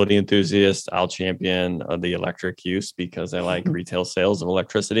electric utility enthusiast, I'll champion the electric use because I like retail sales of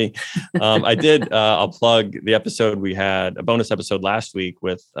electricity. I'll plug the episode. We had a bonus episode last week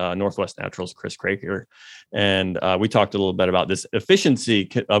with Northwest Naturals' Chris Craker. And we talked a little bit about this efficiency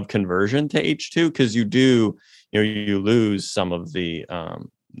of conversion to H2, because you lose some of the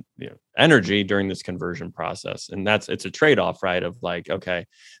energy during this conversion process. And it's a trade-off, right? Of like, okay,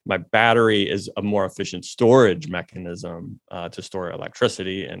 my battery is a more efficient storage mechanism to store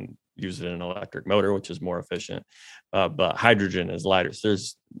electricity and use it in an electric motor, which is more efficient. But hydrogen is lighter. So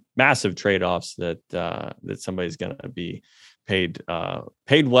there's massive trade-offs that somebody's going to be paid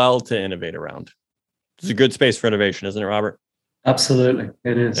well to innovate around. It's a good space for innovation, isn't it, Robert? Absolutely,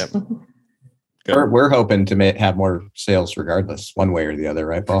 it is. Yep. We're hoping to have more sales regardless, one way or the other,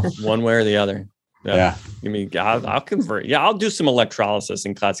 right, Paul? One way or the other. Yeah. I'll convert. Yeah, I'll do some electrolysis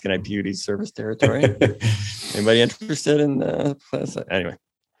in Clatskanie IPUD service territory. Anybody interested in anyway?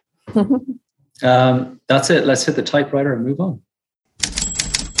 That's it. Let's hit the typewriter and move on.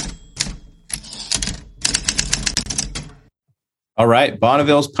 All right.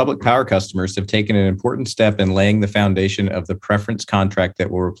 Bonneville's public power customers have taken an important step in laying the foundation of the preference contract that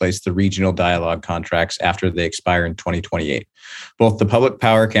will replace the regional dialogue contracts after they expire in 2028. Both the Public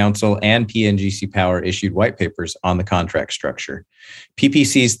Power Council and PNGC Power issued white papers on the contract structure.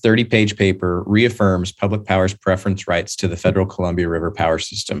 PPC's 30-page paper reaffirms Public Power's preference rights to the Federal Columbia River power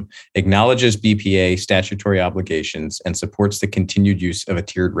system, acknowledges BPA statutory obligations, and supports the continued use of a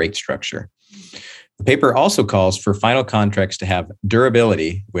tiered rate structure. The paper also calls for final contracts to have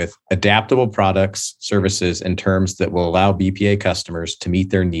durability with adaptable products, services, and terms that will allow BPA customers to meet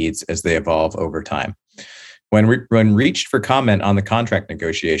their needs as they evolve over time. When reached for comment on the contract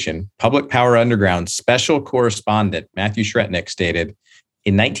negotiation, Public Power Underground's special correspondent, Matthew Shretnick, stated,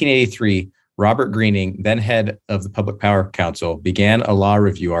 in 1983, Robert Greening, then head of the Public Power Council, began a law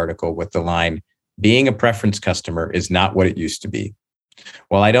review article with the line, "Being a preference customer is not what it used to be."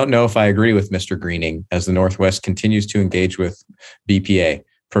 While I don't know if I agree with Mr. Greening, as the Northwest continues to engage with BPA's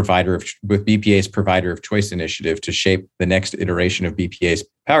provider of choice initiative to shape the next iteration of BPA's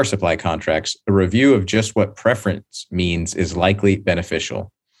power supply contracts, a review of just what preference means is likely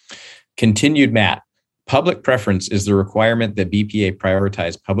beneficial. Continued Matt, Public preference is the requirement that BPA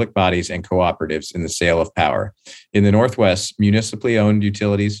prioritize public bodies and cooperatives in the sale of power. In the Northwest, municipally owned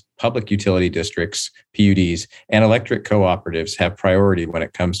utilities, public utility districts, PUDs, and electric cooperatives have priority when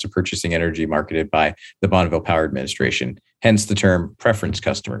it comes to purchasing energy marketed by the Bonneville Power Administration, hence the term preference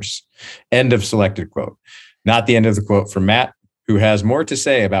customers. End of selected quote. Not the end of the quote from Matt, who has more to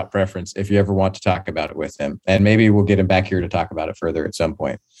say about preference if you ever want to talk about it with him. And maybe we'll get him back here to talk about it further at some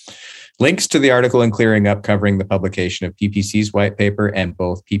point. Links to the article in Clearing Up covering the publication of PPC's white paper and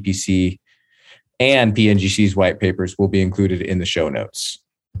both PPC and PNGC's white papers will be included in the show notes.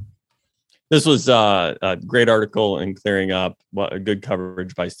 This was a great article in Clearing Up. A good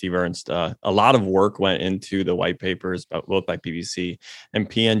coverage by Steve Ernst. A lot of work went into the white papers, both by PPC and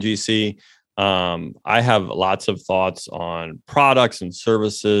PNGC. I have lots of thoughts on products and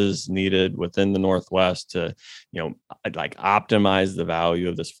services needed within the Northwest to, like optimize the value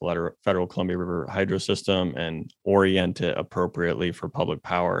of this federal Columbia River hydro system and orient it appropriately for public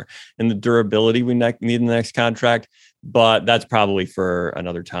power and the durability we need in the next contract. But that's probably for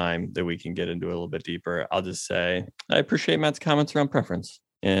another time that we can get into a little bit deeper. I'll just say I appreciate Matt's comments around preference,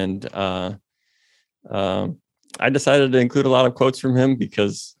 and I decided to include a lot of quotes from him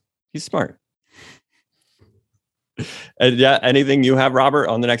because he's smart. And yeah, anything you have, Robert,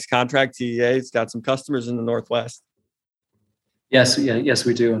 on the next contract? TEA's got some customers in the Northwest. Yes,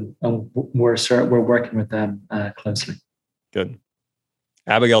 we do, and we're working with them closely. Good,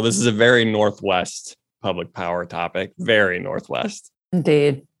 Abigail. This is a very Northwest public power topic. Very Northwest,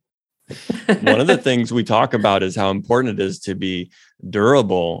 indeed. One of the things we talk about is how important it is to be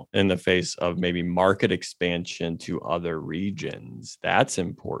durable in the face of maybe market expansion to other regions. That's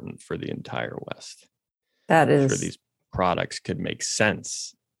important for the entire West. That is, sure these products could make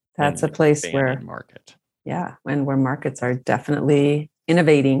sense. That's a place where market. Yeah, and where markets are definitely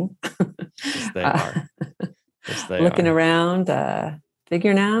innovating. Yes, they are. Yes, they looking are. around,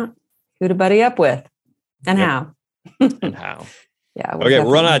 figuring out who to buddy up with and how. And how. Yeah. Okay,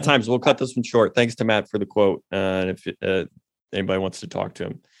 we're running out of time, so we'll cut this one short. Thanks to Matt for the quote. And if anybody wants to talk to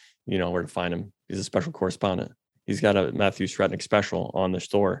him, you know where to find him. He's a special correspondent. He's got a Matthew Shrednick special on the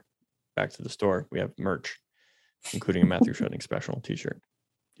store. Back to the store. We have merch, including a Matthew Shrednick special t-shirt.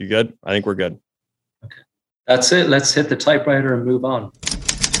 You good? I think we're good. Okay. That's it. Let's hit the typewriter and move on.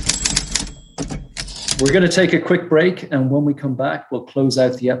 We're going to take a quick break, and when we come back, we'll close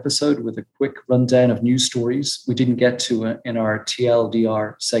out the episode with a quick rundown of news stories we didn't get to in our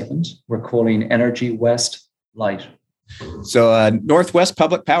TLDR segment. We're calling Energy West Light. So Northwest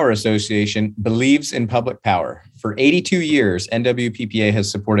Public Power Association believes in public power. For 82 years, NWPPA has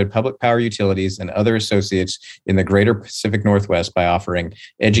supported public power utilities and other associates in the greater Pacific Northwest by offering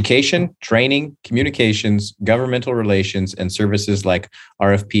education, training, communications, governmental relations, and services like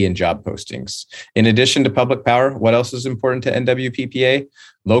RFP and job postings. In addition to public power, what else is important to NWPPA?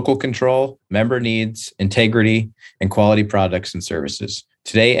 Local control, member needs, integrity, and quality products and services.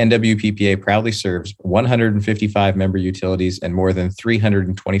 Today, NWPPA proudly serves 155 member utilities and more than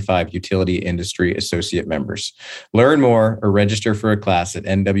 325 utility industry associate members. Learn more or register for a class at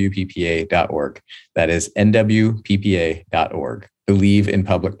nwppa.org. That is nwppa.org. Believe in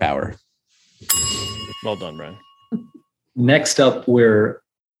public power. Well done, Brian. Next up, we're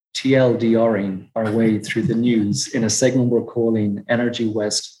TLDRing our way through the news in a segment we're calling Energy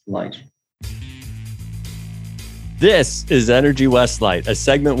West Light. This is Energy West Light, a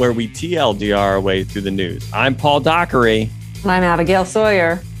segment where we TLDR our way through the news. I'm Paul Dockery. And I'm Abigail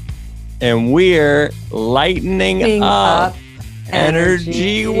Sawyer. And we're lightening up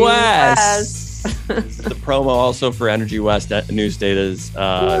Energy West. This is the promo also for Energy West News Data's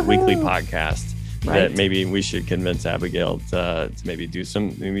weekly podcast. Right. That maybe we should convince Abigail to maybe do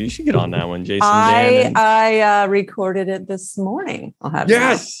some. Maybe you should get on that one, Jason. I recorded it this morning. I'll have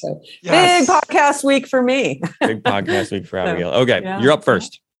yes. So Yes. Big podcast week for me. Big podcast week for Abigail. Okay, yeah. You're up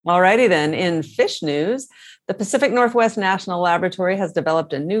first. All righty then. In fish news, the Pacific Northwest National Laboratory has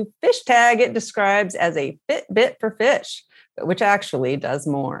developed a new fish tag it describes as a Fitbit for fish, which actually does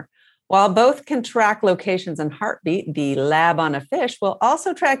more. While both can track locations and heartbeat, the lab on a fish will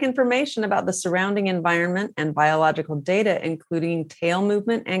also track information about the surrounding environment and biological data, including tail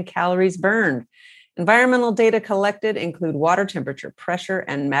movement and calories burned. Environmental data collected include water temperature, pressure,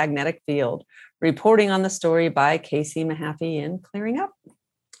 and magnetic field. Reporting on the story by Casey Mahaffey in Clearing Up.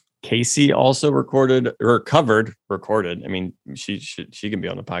 Casey also recorded. I mean, she can be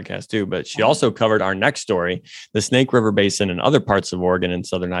on the podcast too, but she also covered our next story. The Snake River Basin and other parts of Oregon and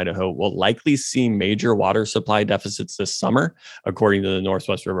southern Idaho will likely see major water supply deficits this summer, according to the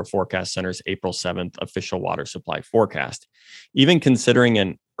Northwest River Forecast Center's April 7th official water supply forecast. Even considering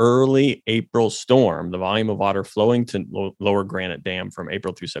an early April storm, the volume of water flowing to Lower Granite Dam from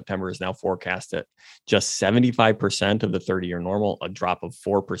April through September is now forecast at just 75% of the 30-year normal, a drop of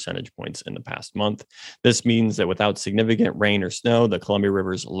 4 percentage points in the past month. This means that without significant rain or snow, the Columbia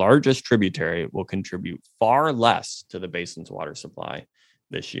River's largest tributary will contribute far less to the basin's water supply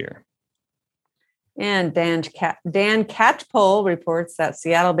this year. And Dan Catchpole reports that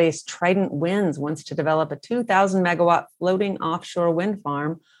Seattle-based Trident Winds wants to develop a 2,000 megawatt floating offshore wind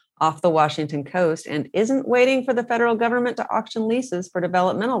farm off the Washington coast and isn't waiting for the federal government to auction leases for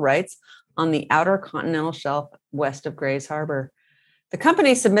developmental rights on the outer continental shelf west of Grays Harbor. The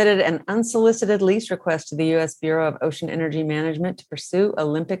company submitted an unsolicited lease request to the U.S. Bureau of Ocean Energy Management to pursue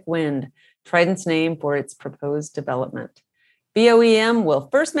Olympic Wind, Trident's name for its proposed development. BOEM will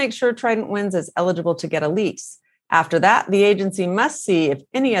first make sure Trident Winds is eligible to get a lease. After that, the agency must see if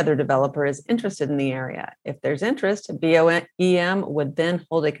any other developer is interested in the area. If there's interest, BOEM would then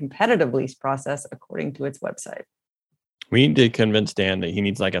hold a competitive lease process according to its website. We need to convince Dan that he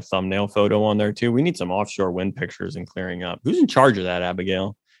needs like a thumbnail photo on there too. We need some offshore wind pictures and clearing up. Who's in charge of that,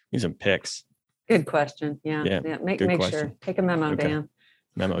 Abigail? We need some pics. Good question. Yeah. Make sure. Take a memo, okay. Dan.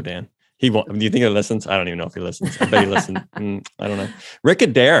 Memo, Dan. Do you think he listens? I don't even know if he listens. I bet he listens. I don't know. Rick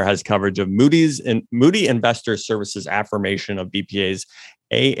Adair has coverage of Moody Investor Services affirmation of BPA's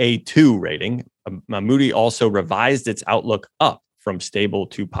AA2 rating. Moody also revised its outlook up from stable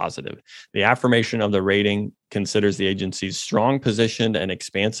to positive. The affirmation of the rating considers the agency's strong positioned and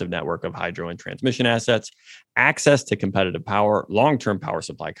expansive network of hydro and transmission assets, access to competitive power, long-term power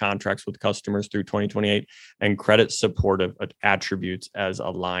supply contracts with customers through 2028, and credit supportive attributes as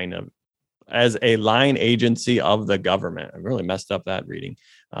a line agency of the government. I really messed up that reading.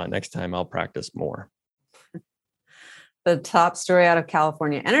 Next time I'll practice more. The top story out of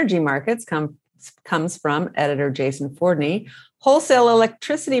California energy markets comes from editor Jason Fordney. Wholesale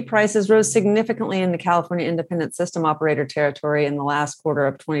electricity prices rose significantly in the California Independent System Operator territory in the last quarter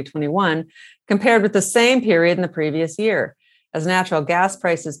of 2021, compared with the same period in the previous year, as natural gas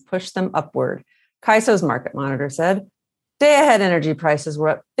prices pushed them upward. CAISO's Market Monitor said, day-ahead energy prices were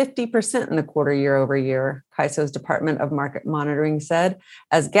up 50% in the quarter year over year, CAISO's Department of Market Monitoring said,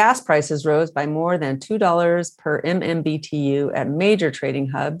 as gas prices rose by more than $2 per MMBTU at major trading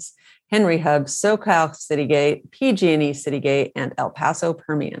hubs, Henry Hub, SoCal Citygate, PG&E Citygate, and El Paso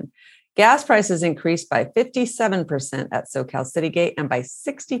Permian. Gas prices increased by 57% at SoCal Citygate and by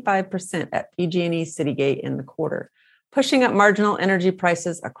 65% at PG&E Citygate in the quarter, pushing up marginal energy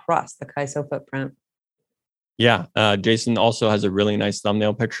prices across the CAISO footprint. Yeah, Jason also has a really nice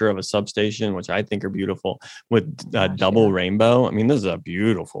thumbnail picture of a substation, which I think are beautiful, with double rainbow. I mean, this is a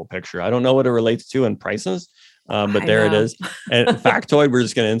beautiful picture. I don't know what it relates to in prices, but there it is. And factoid, we're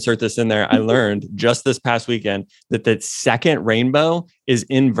just going to insert this in there. I learned just this past weekend that the second rainbow is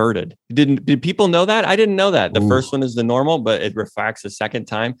inverted. Did people know that? I didn't know that. The first one is the normal, but it refracts a second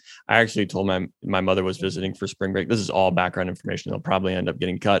time. I actually told my mother was visiting for spring break. This is all background information. They'll probably end up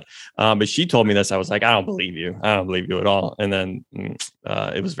getting cut. But she told me this. I was like, I don't believe you. I don't believe you at all. And then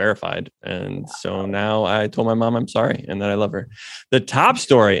it was verified. And so now I told my mom I'm sorry and that I love her. The top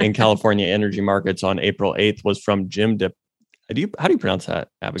story in California energy markets on April 8th was from Jim how do you pronounce that,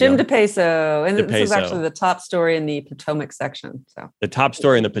 Abigail? Jim DePeso. And this is actually the top story in the Potomac section. So the top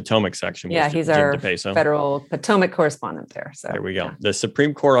story in the Potomac section. Yeah, he's our federal Potomac correspondent there. So there we go. Yeah. The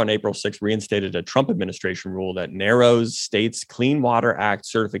Supreme Court on April 6th reinstated a Trump administration rule that narrows states' Clean Water Act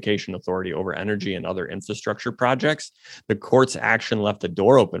certification authority over energy and other infrastructure projects. The court's action left the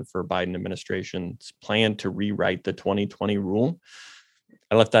door open for Biden administration's plan to rewrite the 2020 rule.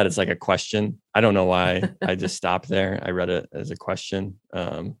 I left that as like a question. I don't know why I just stopped there. I read it as a question,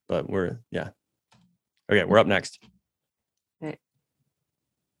 but we're up next. Okay.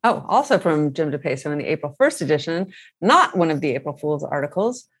 Oh, also from Jim DePeso in the April 1st edition, not one of the April Fool's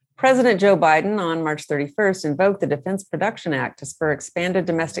articles, President Joe Biden on March 31st invoked the Defense Production Act to spur expanded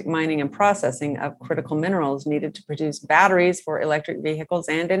domestic mining and processing of critical minerals needed to produce batteries for electric vehicles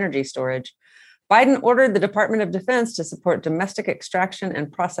and energy storage. Biden ordered the Department of Defense to support domestic extraction and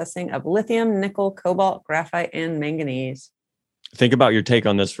processing of lithium, nickel, cobalt, graphite, and manganese. Think about your take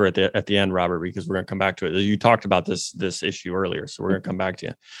on this at the end, Robert, because we're going to come back to it. You talked about this issue earlier, so we're going to come back to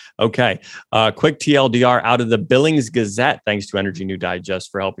you. Okay, quick TLDR out of the Billings Gazette, thanks to Energy New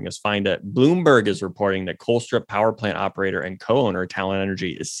Digest for helping us find it. Bloomberg is reporting that Colstrip power plant operator and co-owner Talen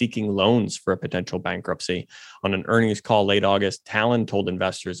Energy is seeking loans for a potential bankruptcy. On an earnings call late August, Talen told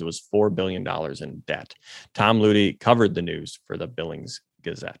investors it was $4 billion in debt. Tom Ludy covered the news for the Billings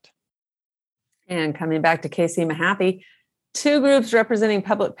Gazette. And coming back to KC Mahaffey, Two groups representing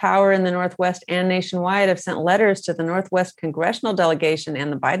public power in the Northwest and nationwide have sent letters to the Northwest congressional delegation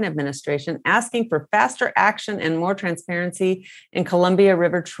and the Biden administration asking for faster action and more transparency in Columbia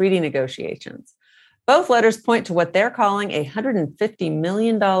River treaty negotiations. Both letters point to what they're calling a $150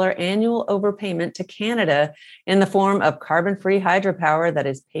 million annual overpayment to Canada in the form of carbon-free hydropower that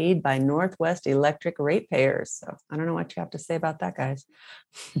is paid by Northwest Electric ratepayers. So I don't know what you have to say about that, guys.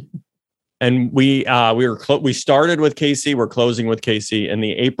 And we started with Casey. We're closing with Casey in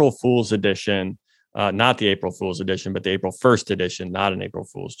the April Fool's edition, not the April Fool's edition, but the April 1st edition, not an April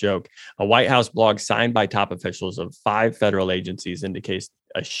Fool's joke. A White House blog signed by top officials of 5 federal agencies indicates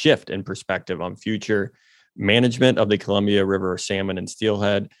a shift in perspective on future management of the Columbia River salmon and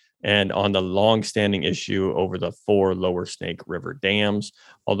steelhead, and on the long-standing issue over the 4 Lower Snake River dams.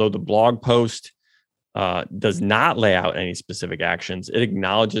 Although the blog post does not lay out any specific actions, it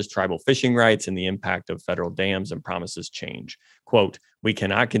acknowledges tribal fishing rights and the impact of federal dams and promises change. Quote, "We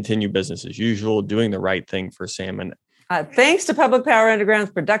cannot continue business as usual, doing the right thing for salmon." Thanks to Public Power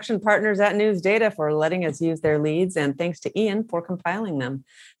Underground's production partners at News Data for letting us use their leads, and thanks to Ian for compiling them.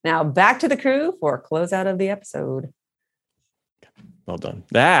 Now back to the crew for a closeout of the episode. Well done.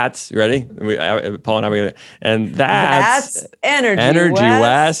 That's ready. Paul and I, and that's Energy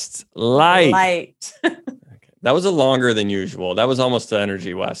West Light. Okay. That was a longer than usual. That was almost the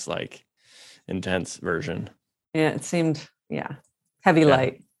Energy West like intense version. Yeah, it seemed heavy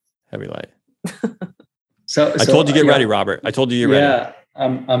light. Heavy light. So I told you get ready, Robert. I told you you're ready. Yeah,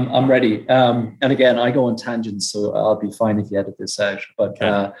 I'm ready. And again, I go on tangents, so I'll be fine if you edit this out. But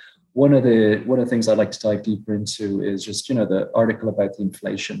okay. One of the things I'd like to dive deeper into is just, the article about the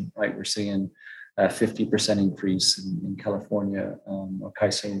inflation, right? We're seeing a 50% increase in California or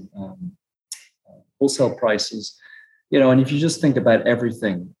CAISO wholesale prices, and if you just think about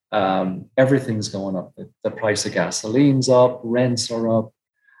everything, everything's going up. The price of gasoline's up, rents are up,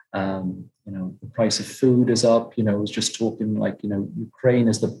 the price of food is up. I was just talking Ukraine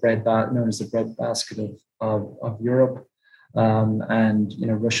is known as the bread basket of Europe. And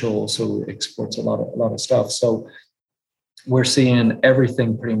Russia also exports a lot of stuff. So we're seeing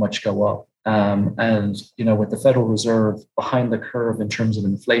everything pretty much go up. And with the Federal Reserve behind the curve in terms of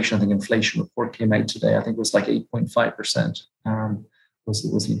inflation, I think inflation report came out today. I think it was like 8.5%. Was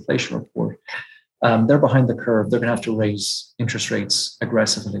the inflation report. They're behind the curve. They're going to have to raise interest rates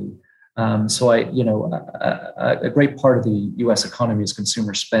aggressively. So a great part of the U.S. economy is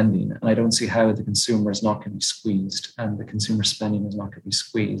consumer spending, and I don't see how the consumer is not going to be squeezed, and the consumer spending is not going to be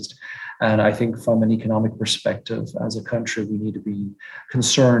squeezed. And I think from an economic perspective, as a country, we need to be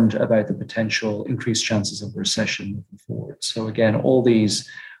concerned about the potential increased chances of recession moving forward. So again, all these,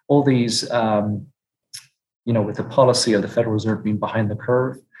 with the policy of the Federal Reserve being behind the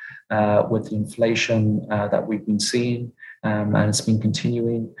curve, with the inflation that we've been seeing, and it's been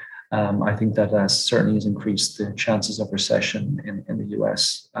continuing. I think that certainly has increased the chances of recession in the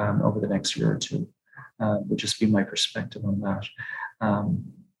US over the next year or two, would just be my perspective on that.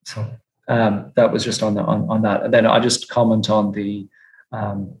 So that was just on that. And then I just comment on the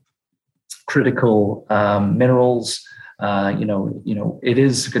critical minerals. It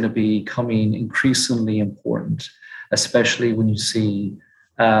is going to be becoming increasingly important, especially when you see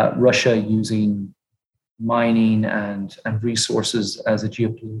Russia using mining and resources as a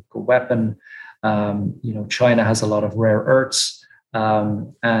geopolitical weapon. China has a lot of rare earths,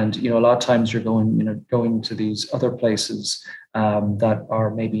 and a lot of times you're going to these other places that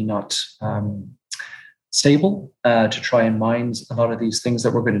are maybe not stable to try and mine a lot of these things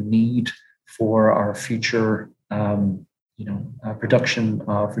that we're going to need for our future production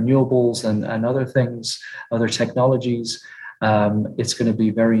of renewables and other things, other technologies. It's going to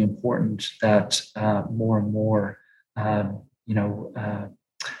be very important that more and more,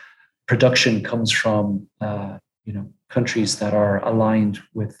 production comes from, countries that are aligned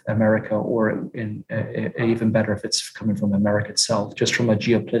with America, or even better if it's coming from America itself, just from a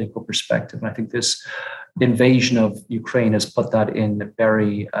geopolitical perspective. And I think this invasion of Ukraine has put that in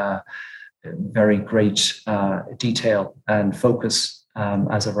very, very great detail and focus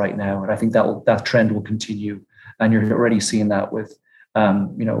as of right now. And I think that trend will continue. And you're already seeing that with,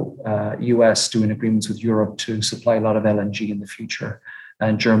 US doing agreements with Europe to supply a lot of LNG in the future,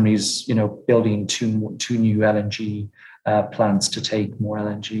 and Germany's, building two new LNG plants to take more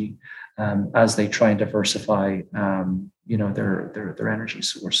LNG as they try and diversify, their energy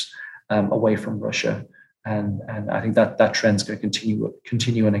source away from Russia. And I think that trend's going to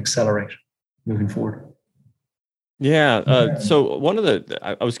continue and accelerate moving forward. Yeah. So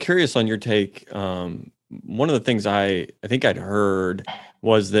I was curious on your take. one of the things I think I'd heard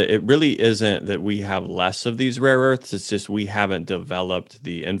was that it really isn't that we have less of these rare earths. It's just we haven't developed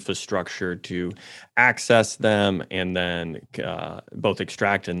the infrastructure to access them and then both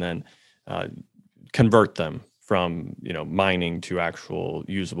extract and then convert them from mining to actual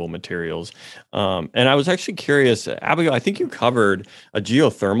usable materials. And I was actually curious, Abigail, I think you covered a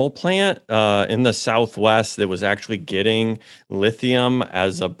geothermal plant in the Southwest that was actually getting lithium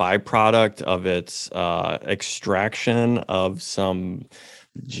as a byproduct of its extraction of some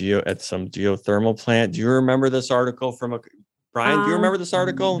geothermal plant. Do you remember this article from Brian? Do you remember this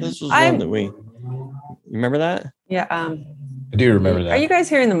article? This was one that you remember that? Yeah. I do remember that. Are you guys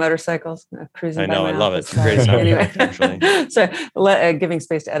hearing the motorcycles cruising? I know, by I love it. office? It's a great sound Anyway, actually. So giving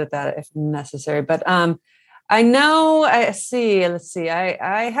space to edit that if necessary. But I know. Let's see.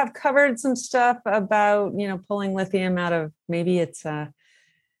 I have covered some stuff about pulling lithium out of, maybe it's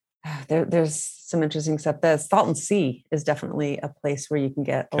there's some interesting stuff. The Salton Sea is definitely a place where you can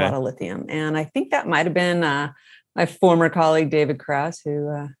get a lot of lithium, and I think that might have been my former colleague David Krause,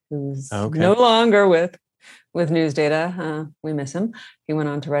 who's no longer with News Data. We miss him. He went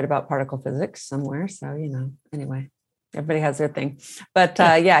on to write about particle physics somewhere. So, anyway, everybody has their thing. But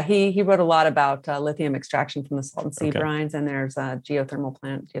he wrote a lot about lithium extraction from the Salton Sea brines. And there's a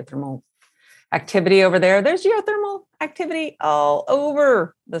geothermal activity over there. There's geothermal activity all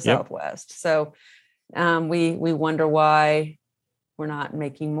over the Southwest. So we wonder why we're not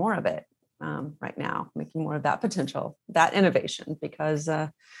making more of it right now, making more of that potential, that innovation, because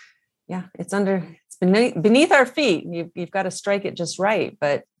it's beneath our feet. You've got to strike it just right.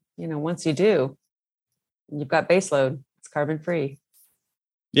 But, once you do, you've got baseload. It's carbon free.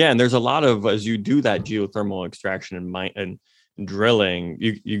 Yeah. And there's a lot of, as you do that geothermal extraction and drilling,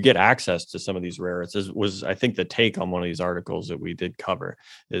 you get access to some of these rare earths. Was, I think, the take on one of these articles that we did cover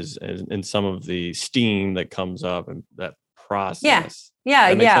is in some of the steam that comes up and that process.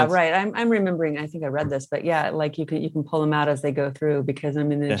 Yeah, right. I'm remembering, I think I read this, but like you can pull them out as they go through, because the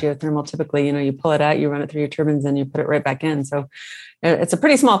geothermal, typically, you pull it out, you run it through your turbines, and you put it right back in. So it's a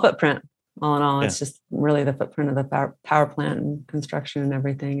pretty small footprint, all in all. It's just really the footprint of the power plant and construction and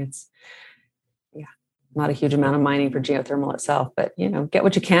everything. It's not a huge amount of mining for geothermal itself, but get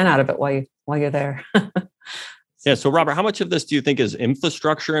what you can out of it while you're there. Yeah. So, Robert, how much of this do you think is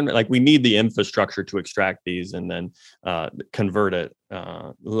infrastructure? And we need the infrastructure to extract these and then convert it.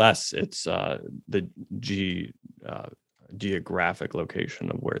 Less it's the geographic location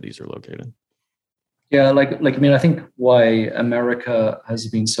of where these are located. Yeah, I think why America has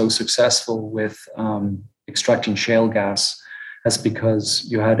been so successful with extracting shale gas is because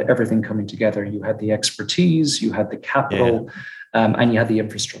you had everything coming together. You had the expertise, you had the capital, and you had the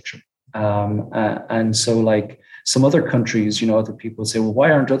infrastructure. And so, some other countries, other people say, well, why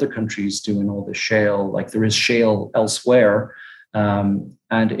aren't other countries doing all this shale? There is shale elsewhere. And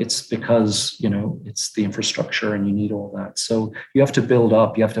it's because, it's the infrastructure and you need all that. So you have to build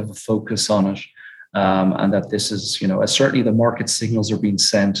up, you have to have a focus on it. And that this is, certainly the market signals are being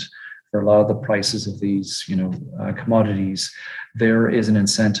sent for a lot of the prices of these, commodities. There is an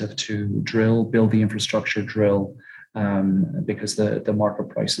incentive to build the infrastructure, because the market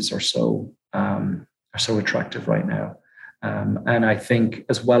prices are so attractive right now. And I think,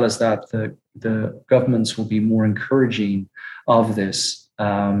 as well as that, the governments will be more encouraging of this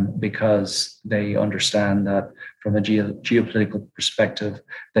because they understand that from a geopolitical perspective,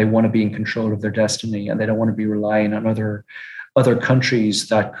 they want to be in control of their destiny, and they don't want to be relying on other countries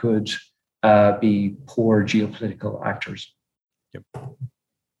that could be poor geopolitical actors. Yep.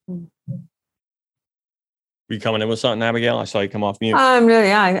 You coming in with something, Abigail? I saw you come off mute.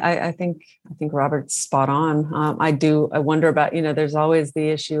 I think Robert's spot on. I wonder about, there's always the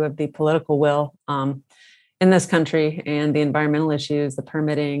issue of the political will in this country, and the environmental issues, the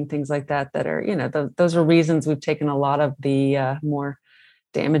permitting, things like that are, those are reasons we've taken a lot of the more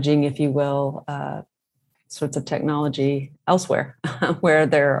damaging, if you will, sorts of technology elsewhere, where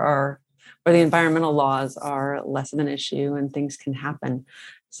the environmental laws are less of an issue and things can happen.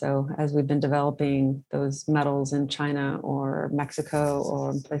 So as we've been developing those metals in China or Mexico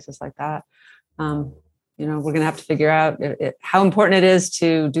or in places like that, we're going to have to figure out how important it is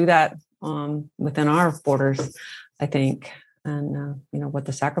to do that within our borders, I think, and what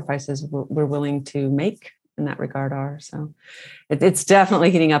the sacrifices we're willing to make in that regard are. So it's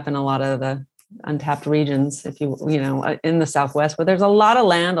definitely heating up in a lot of the untapped regions, in the Southwest, where there's a lot of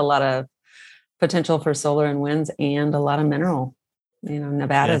land, a lot of potential for solar and winds, and a lot of mineral.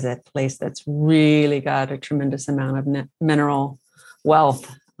 Nevada's a place that's really got a tremendous amount of mineral wealth.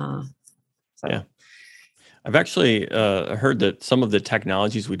 I've actually heard that some of the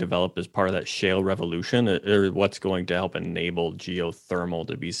technologies we develop as part of that shale revolution are what's going to help enable geothermal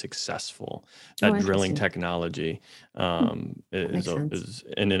to be successful. That drilling technology has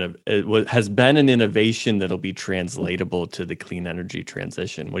been an innovation that'll be translatable to the clean energy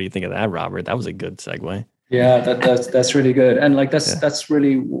transition. What do you think of that, Robert? That was a good segue. Yeah, that's really good. And like that's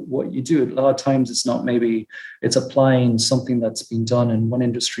really what you do. A lot of times it's applying something that's been done in one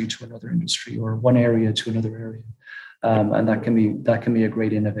industry to another industry or one area to another area. And that can be a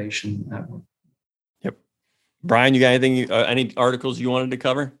great innovation at work. Yep. Brian, you got anything, any articles you wanted to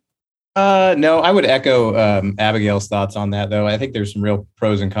cover? No, I would echo Abigail's thoughts on that, though. I think there's some real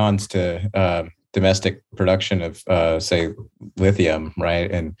pros and cons to domestic production of, say, lithium,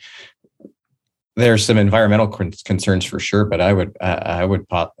 right? And there's some environmental concerns for sure, but I would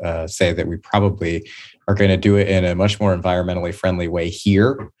say that we probably are going to do it in a much more environmentally friendly way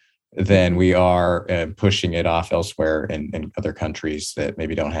here than we are pushing it off elsewhere in other countries that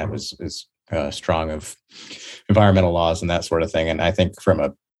maybe don't have as strong of environmental laws and that sort of thing. And I think from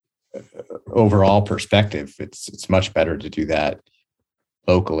a overall perspective, it's much better to do that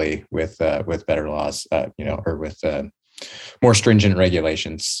locally with better laws, or with more stringent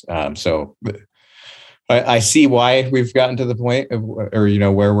regulations. So I see why we've gotten to the point of,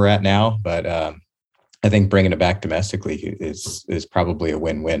 where we're at now, but I think bringing it back domestically is probably a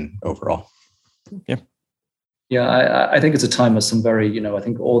win-win overall. Yeah. Yeah, I think it's a time of some very, I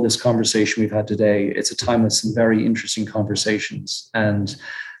think all this conversation we've had today, it's a time of some very interesting conversations and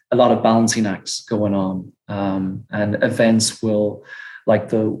a lot of balancing acts going on. And events will, like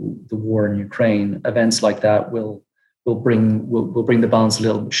the war in Ukraine, events like that will bring the balance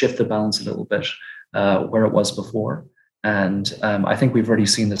shift the balance a little bit where it was before. And I think we've already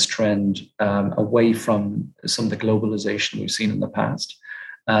seen this trend away from some of the globalization we've seen in the past.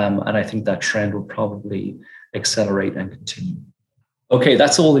 And I think that trend will probably accelerate and continue. Okay,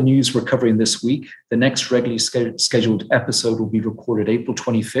 that's all the news we're covering this week. The next regularly scheduled episode will be recorded April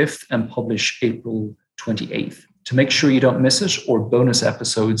 25th and published April 28th. To make sure you don't miss it or bonus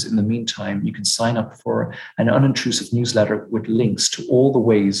episodes in the meantime, you can sign up for an unintrusive newsletter with links to all the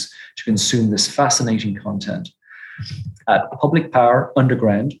ways to consume this fascinating content at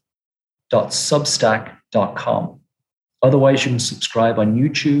publicpowerunderground.substack.com. Otherwise, you can subscribe on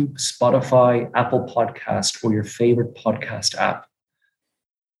YouTube, Spotify, Apple Podcast, or your favorite podcast app.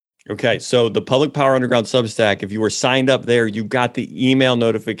 Okay, so the Public Power Underground Substack, if you were signed up there, you got the email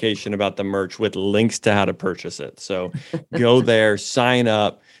notification about the merch with links to how to purchase it. So go there, sign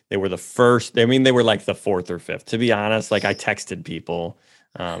up. They were the first. They were like the fourth or fifth. To be honest, like I texted people.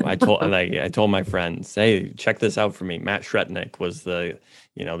 I told my friends, hey, check this out for me. Matt Shretnick was the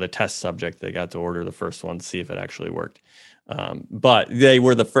test subject. They got to order the first one to see if it actually worked. But they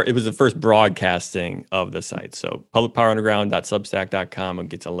were it was the first broadcasting of the site. So publicpowerunderground.substack.com and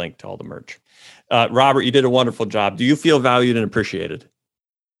gets a link to all the merch. Robert, you did a wonderful job. Do you feel valued and appreciated?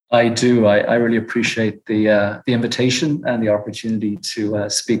 I do. I really appreciate the invitation and the opportunity to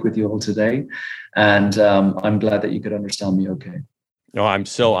speak with you all today. And I'm glad that you could understand me okay. No, I'm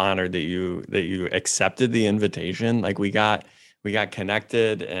so honored that you accepted the invitation. Like we got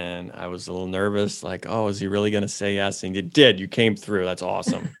connected and I was a little nervous, like, oh, is he really going to say yes? And you did. You came through. That's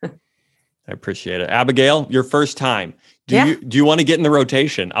awesome. I appreciate it. Abigail, your first time. Do you want to get in the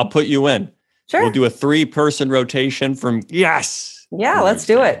rotation? I'll put you in. Sure. We'll do a 3-person rotation from yes. Yeah, let's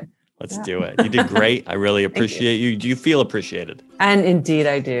do it. Let's do it. You did great. I really appreciate you. Do you feel appreciated? And indeed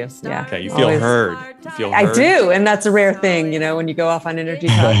I do. Yeah. Okay. You feel heard. You feel heard. I do. And that's a rare thing, when you go off on energy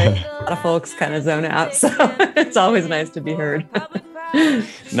topics, a lot of folks kind of zone out. So it's always nice to be heard.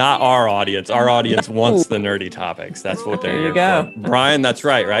 Not our audience. Our audience wants the nerdy topics. That's what they're here for. Brian, that's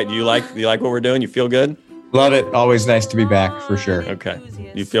right? Do you like what we're doing? You feel good? Love it. Always nice to be back for sure. Okay.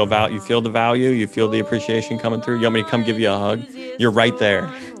 You feel the value, you feel the appreciation coming through. You want me to come give you a hug? You're right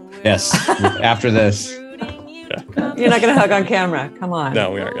there. Yes. After this. Yeah. You're not going to hug on camera. Come on. No,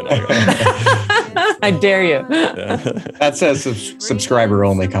 we aren't going to hug. I dare you. Yeah. That says subscriber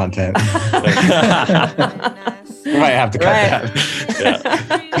only content. We might have to cut that.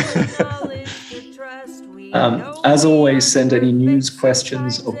 As always, send any news,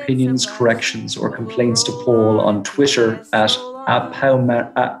 questions, opinions, corrections, or complaints to Paul on Twitter at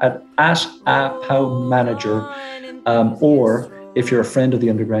 @APowManager, or if you're a friend of the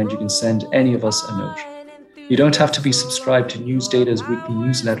Underground, you can send any of us a note. You don't have to be subscribed to News Data's weekly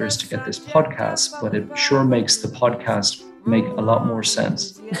newsletters to get this podcast, but it sure makes the podcast make a lot more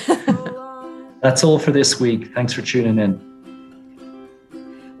sense. That's all for this week. Thanks for tuning in.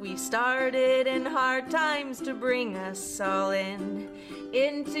 We started in hard times to bring us all in.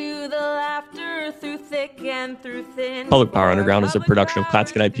 Into the laughter through thick and through thin. Public Power Underground is a production of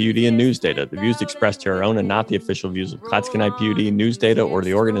Clatskanie IPUD and News Data. The views expressed here are own and not the official views of Clatskanie IPUD, News Data, or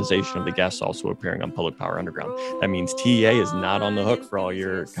the organization of the guests also appearing on Public Power Underground. That means TA is not on the hook for all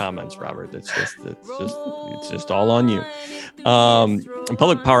your comments, Robert. It's just all on you. And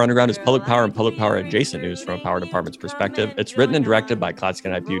Public Power Underground is public power and public power adjacent news from a power department's perspective. It's written and directed by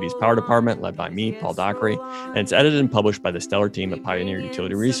Clatskanie IPUD's Power Department, led by me, Paul Dockery, and it's edited and published by the stellar team at Pioneer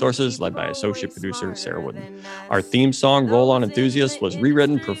Utility Resources, led by associate producer Sarah Wooden. Our theme song, Roll On Enthusiast, was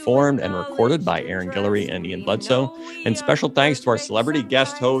rewritten, performed, and recorded by Aaron Guillory and Ian Bledsoe. And special thanks to our celebrity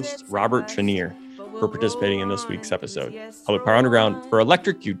guest host, Robert Trenier, for participating in this week's episode. Public Power Underground for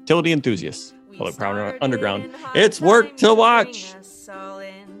electric utility enthusiasts. Public Power Underground, it's work to watch.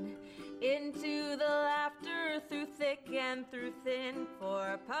 Into the laughter through thick and through thin,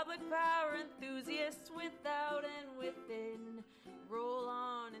 for public power enthusiasts without and within. Roll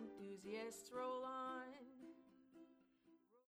on, enthusiasts, roll on.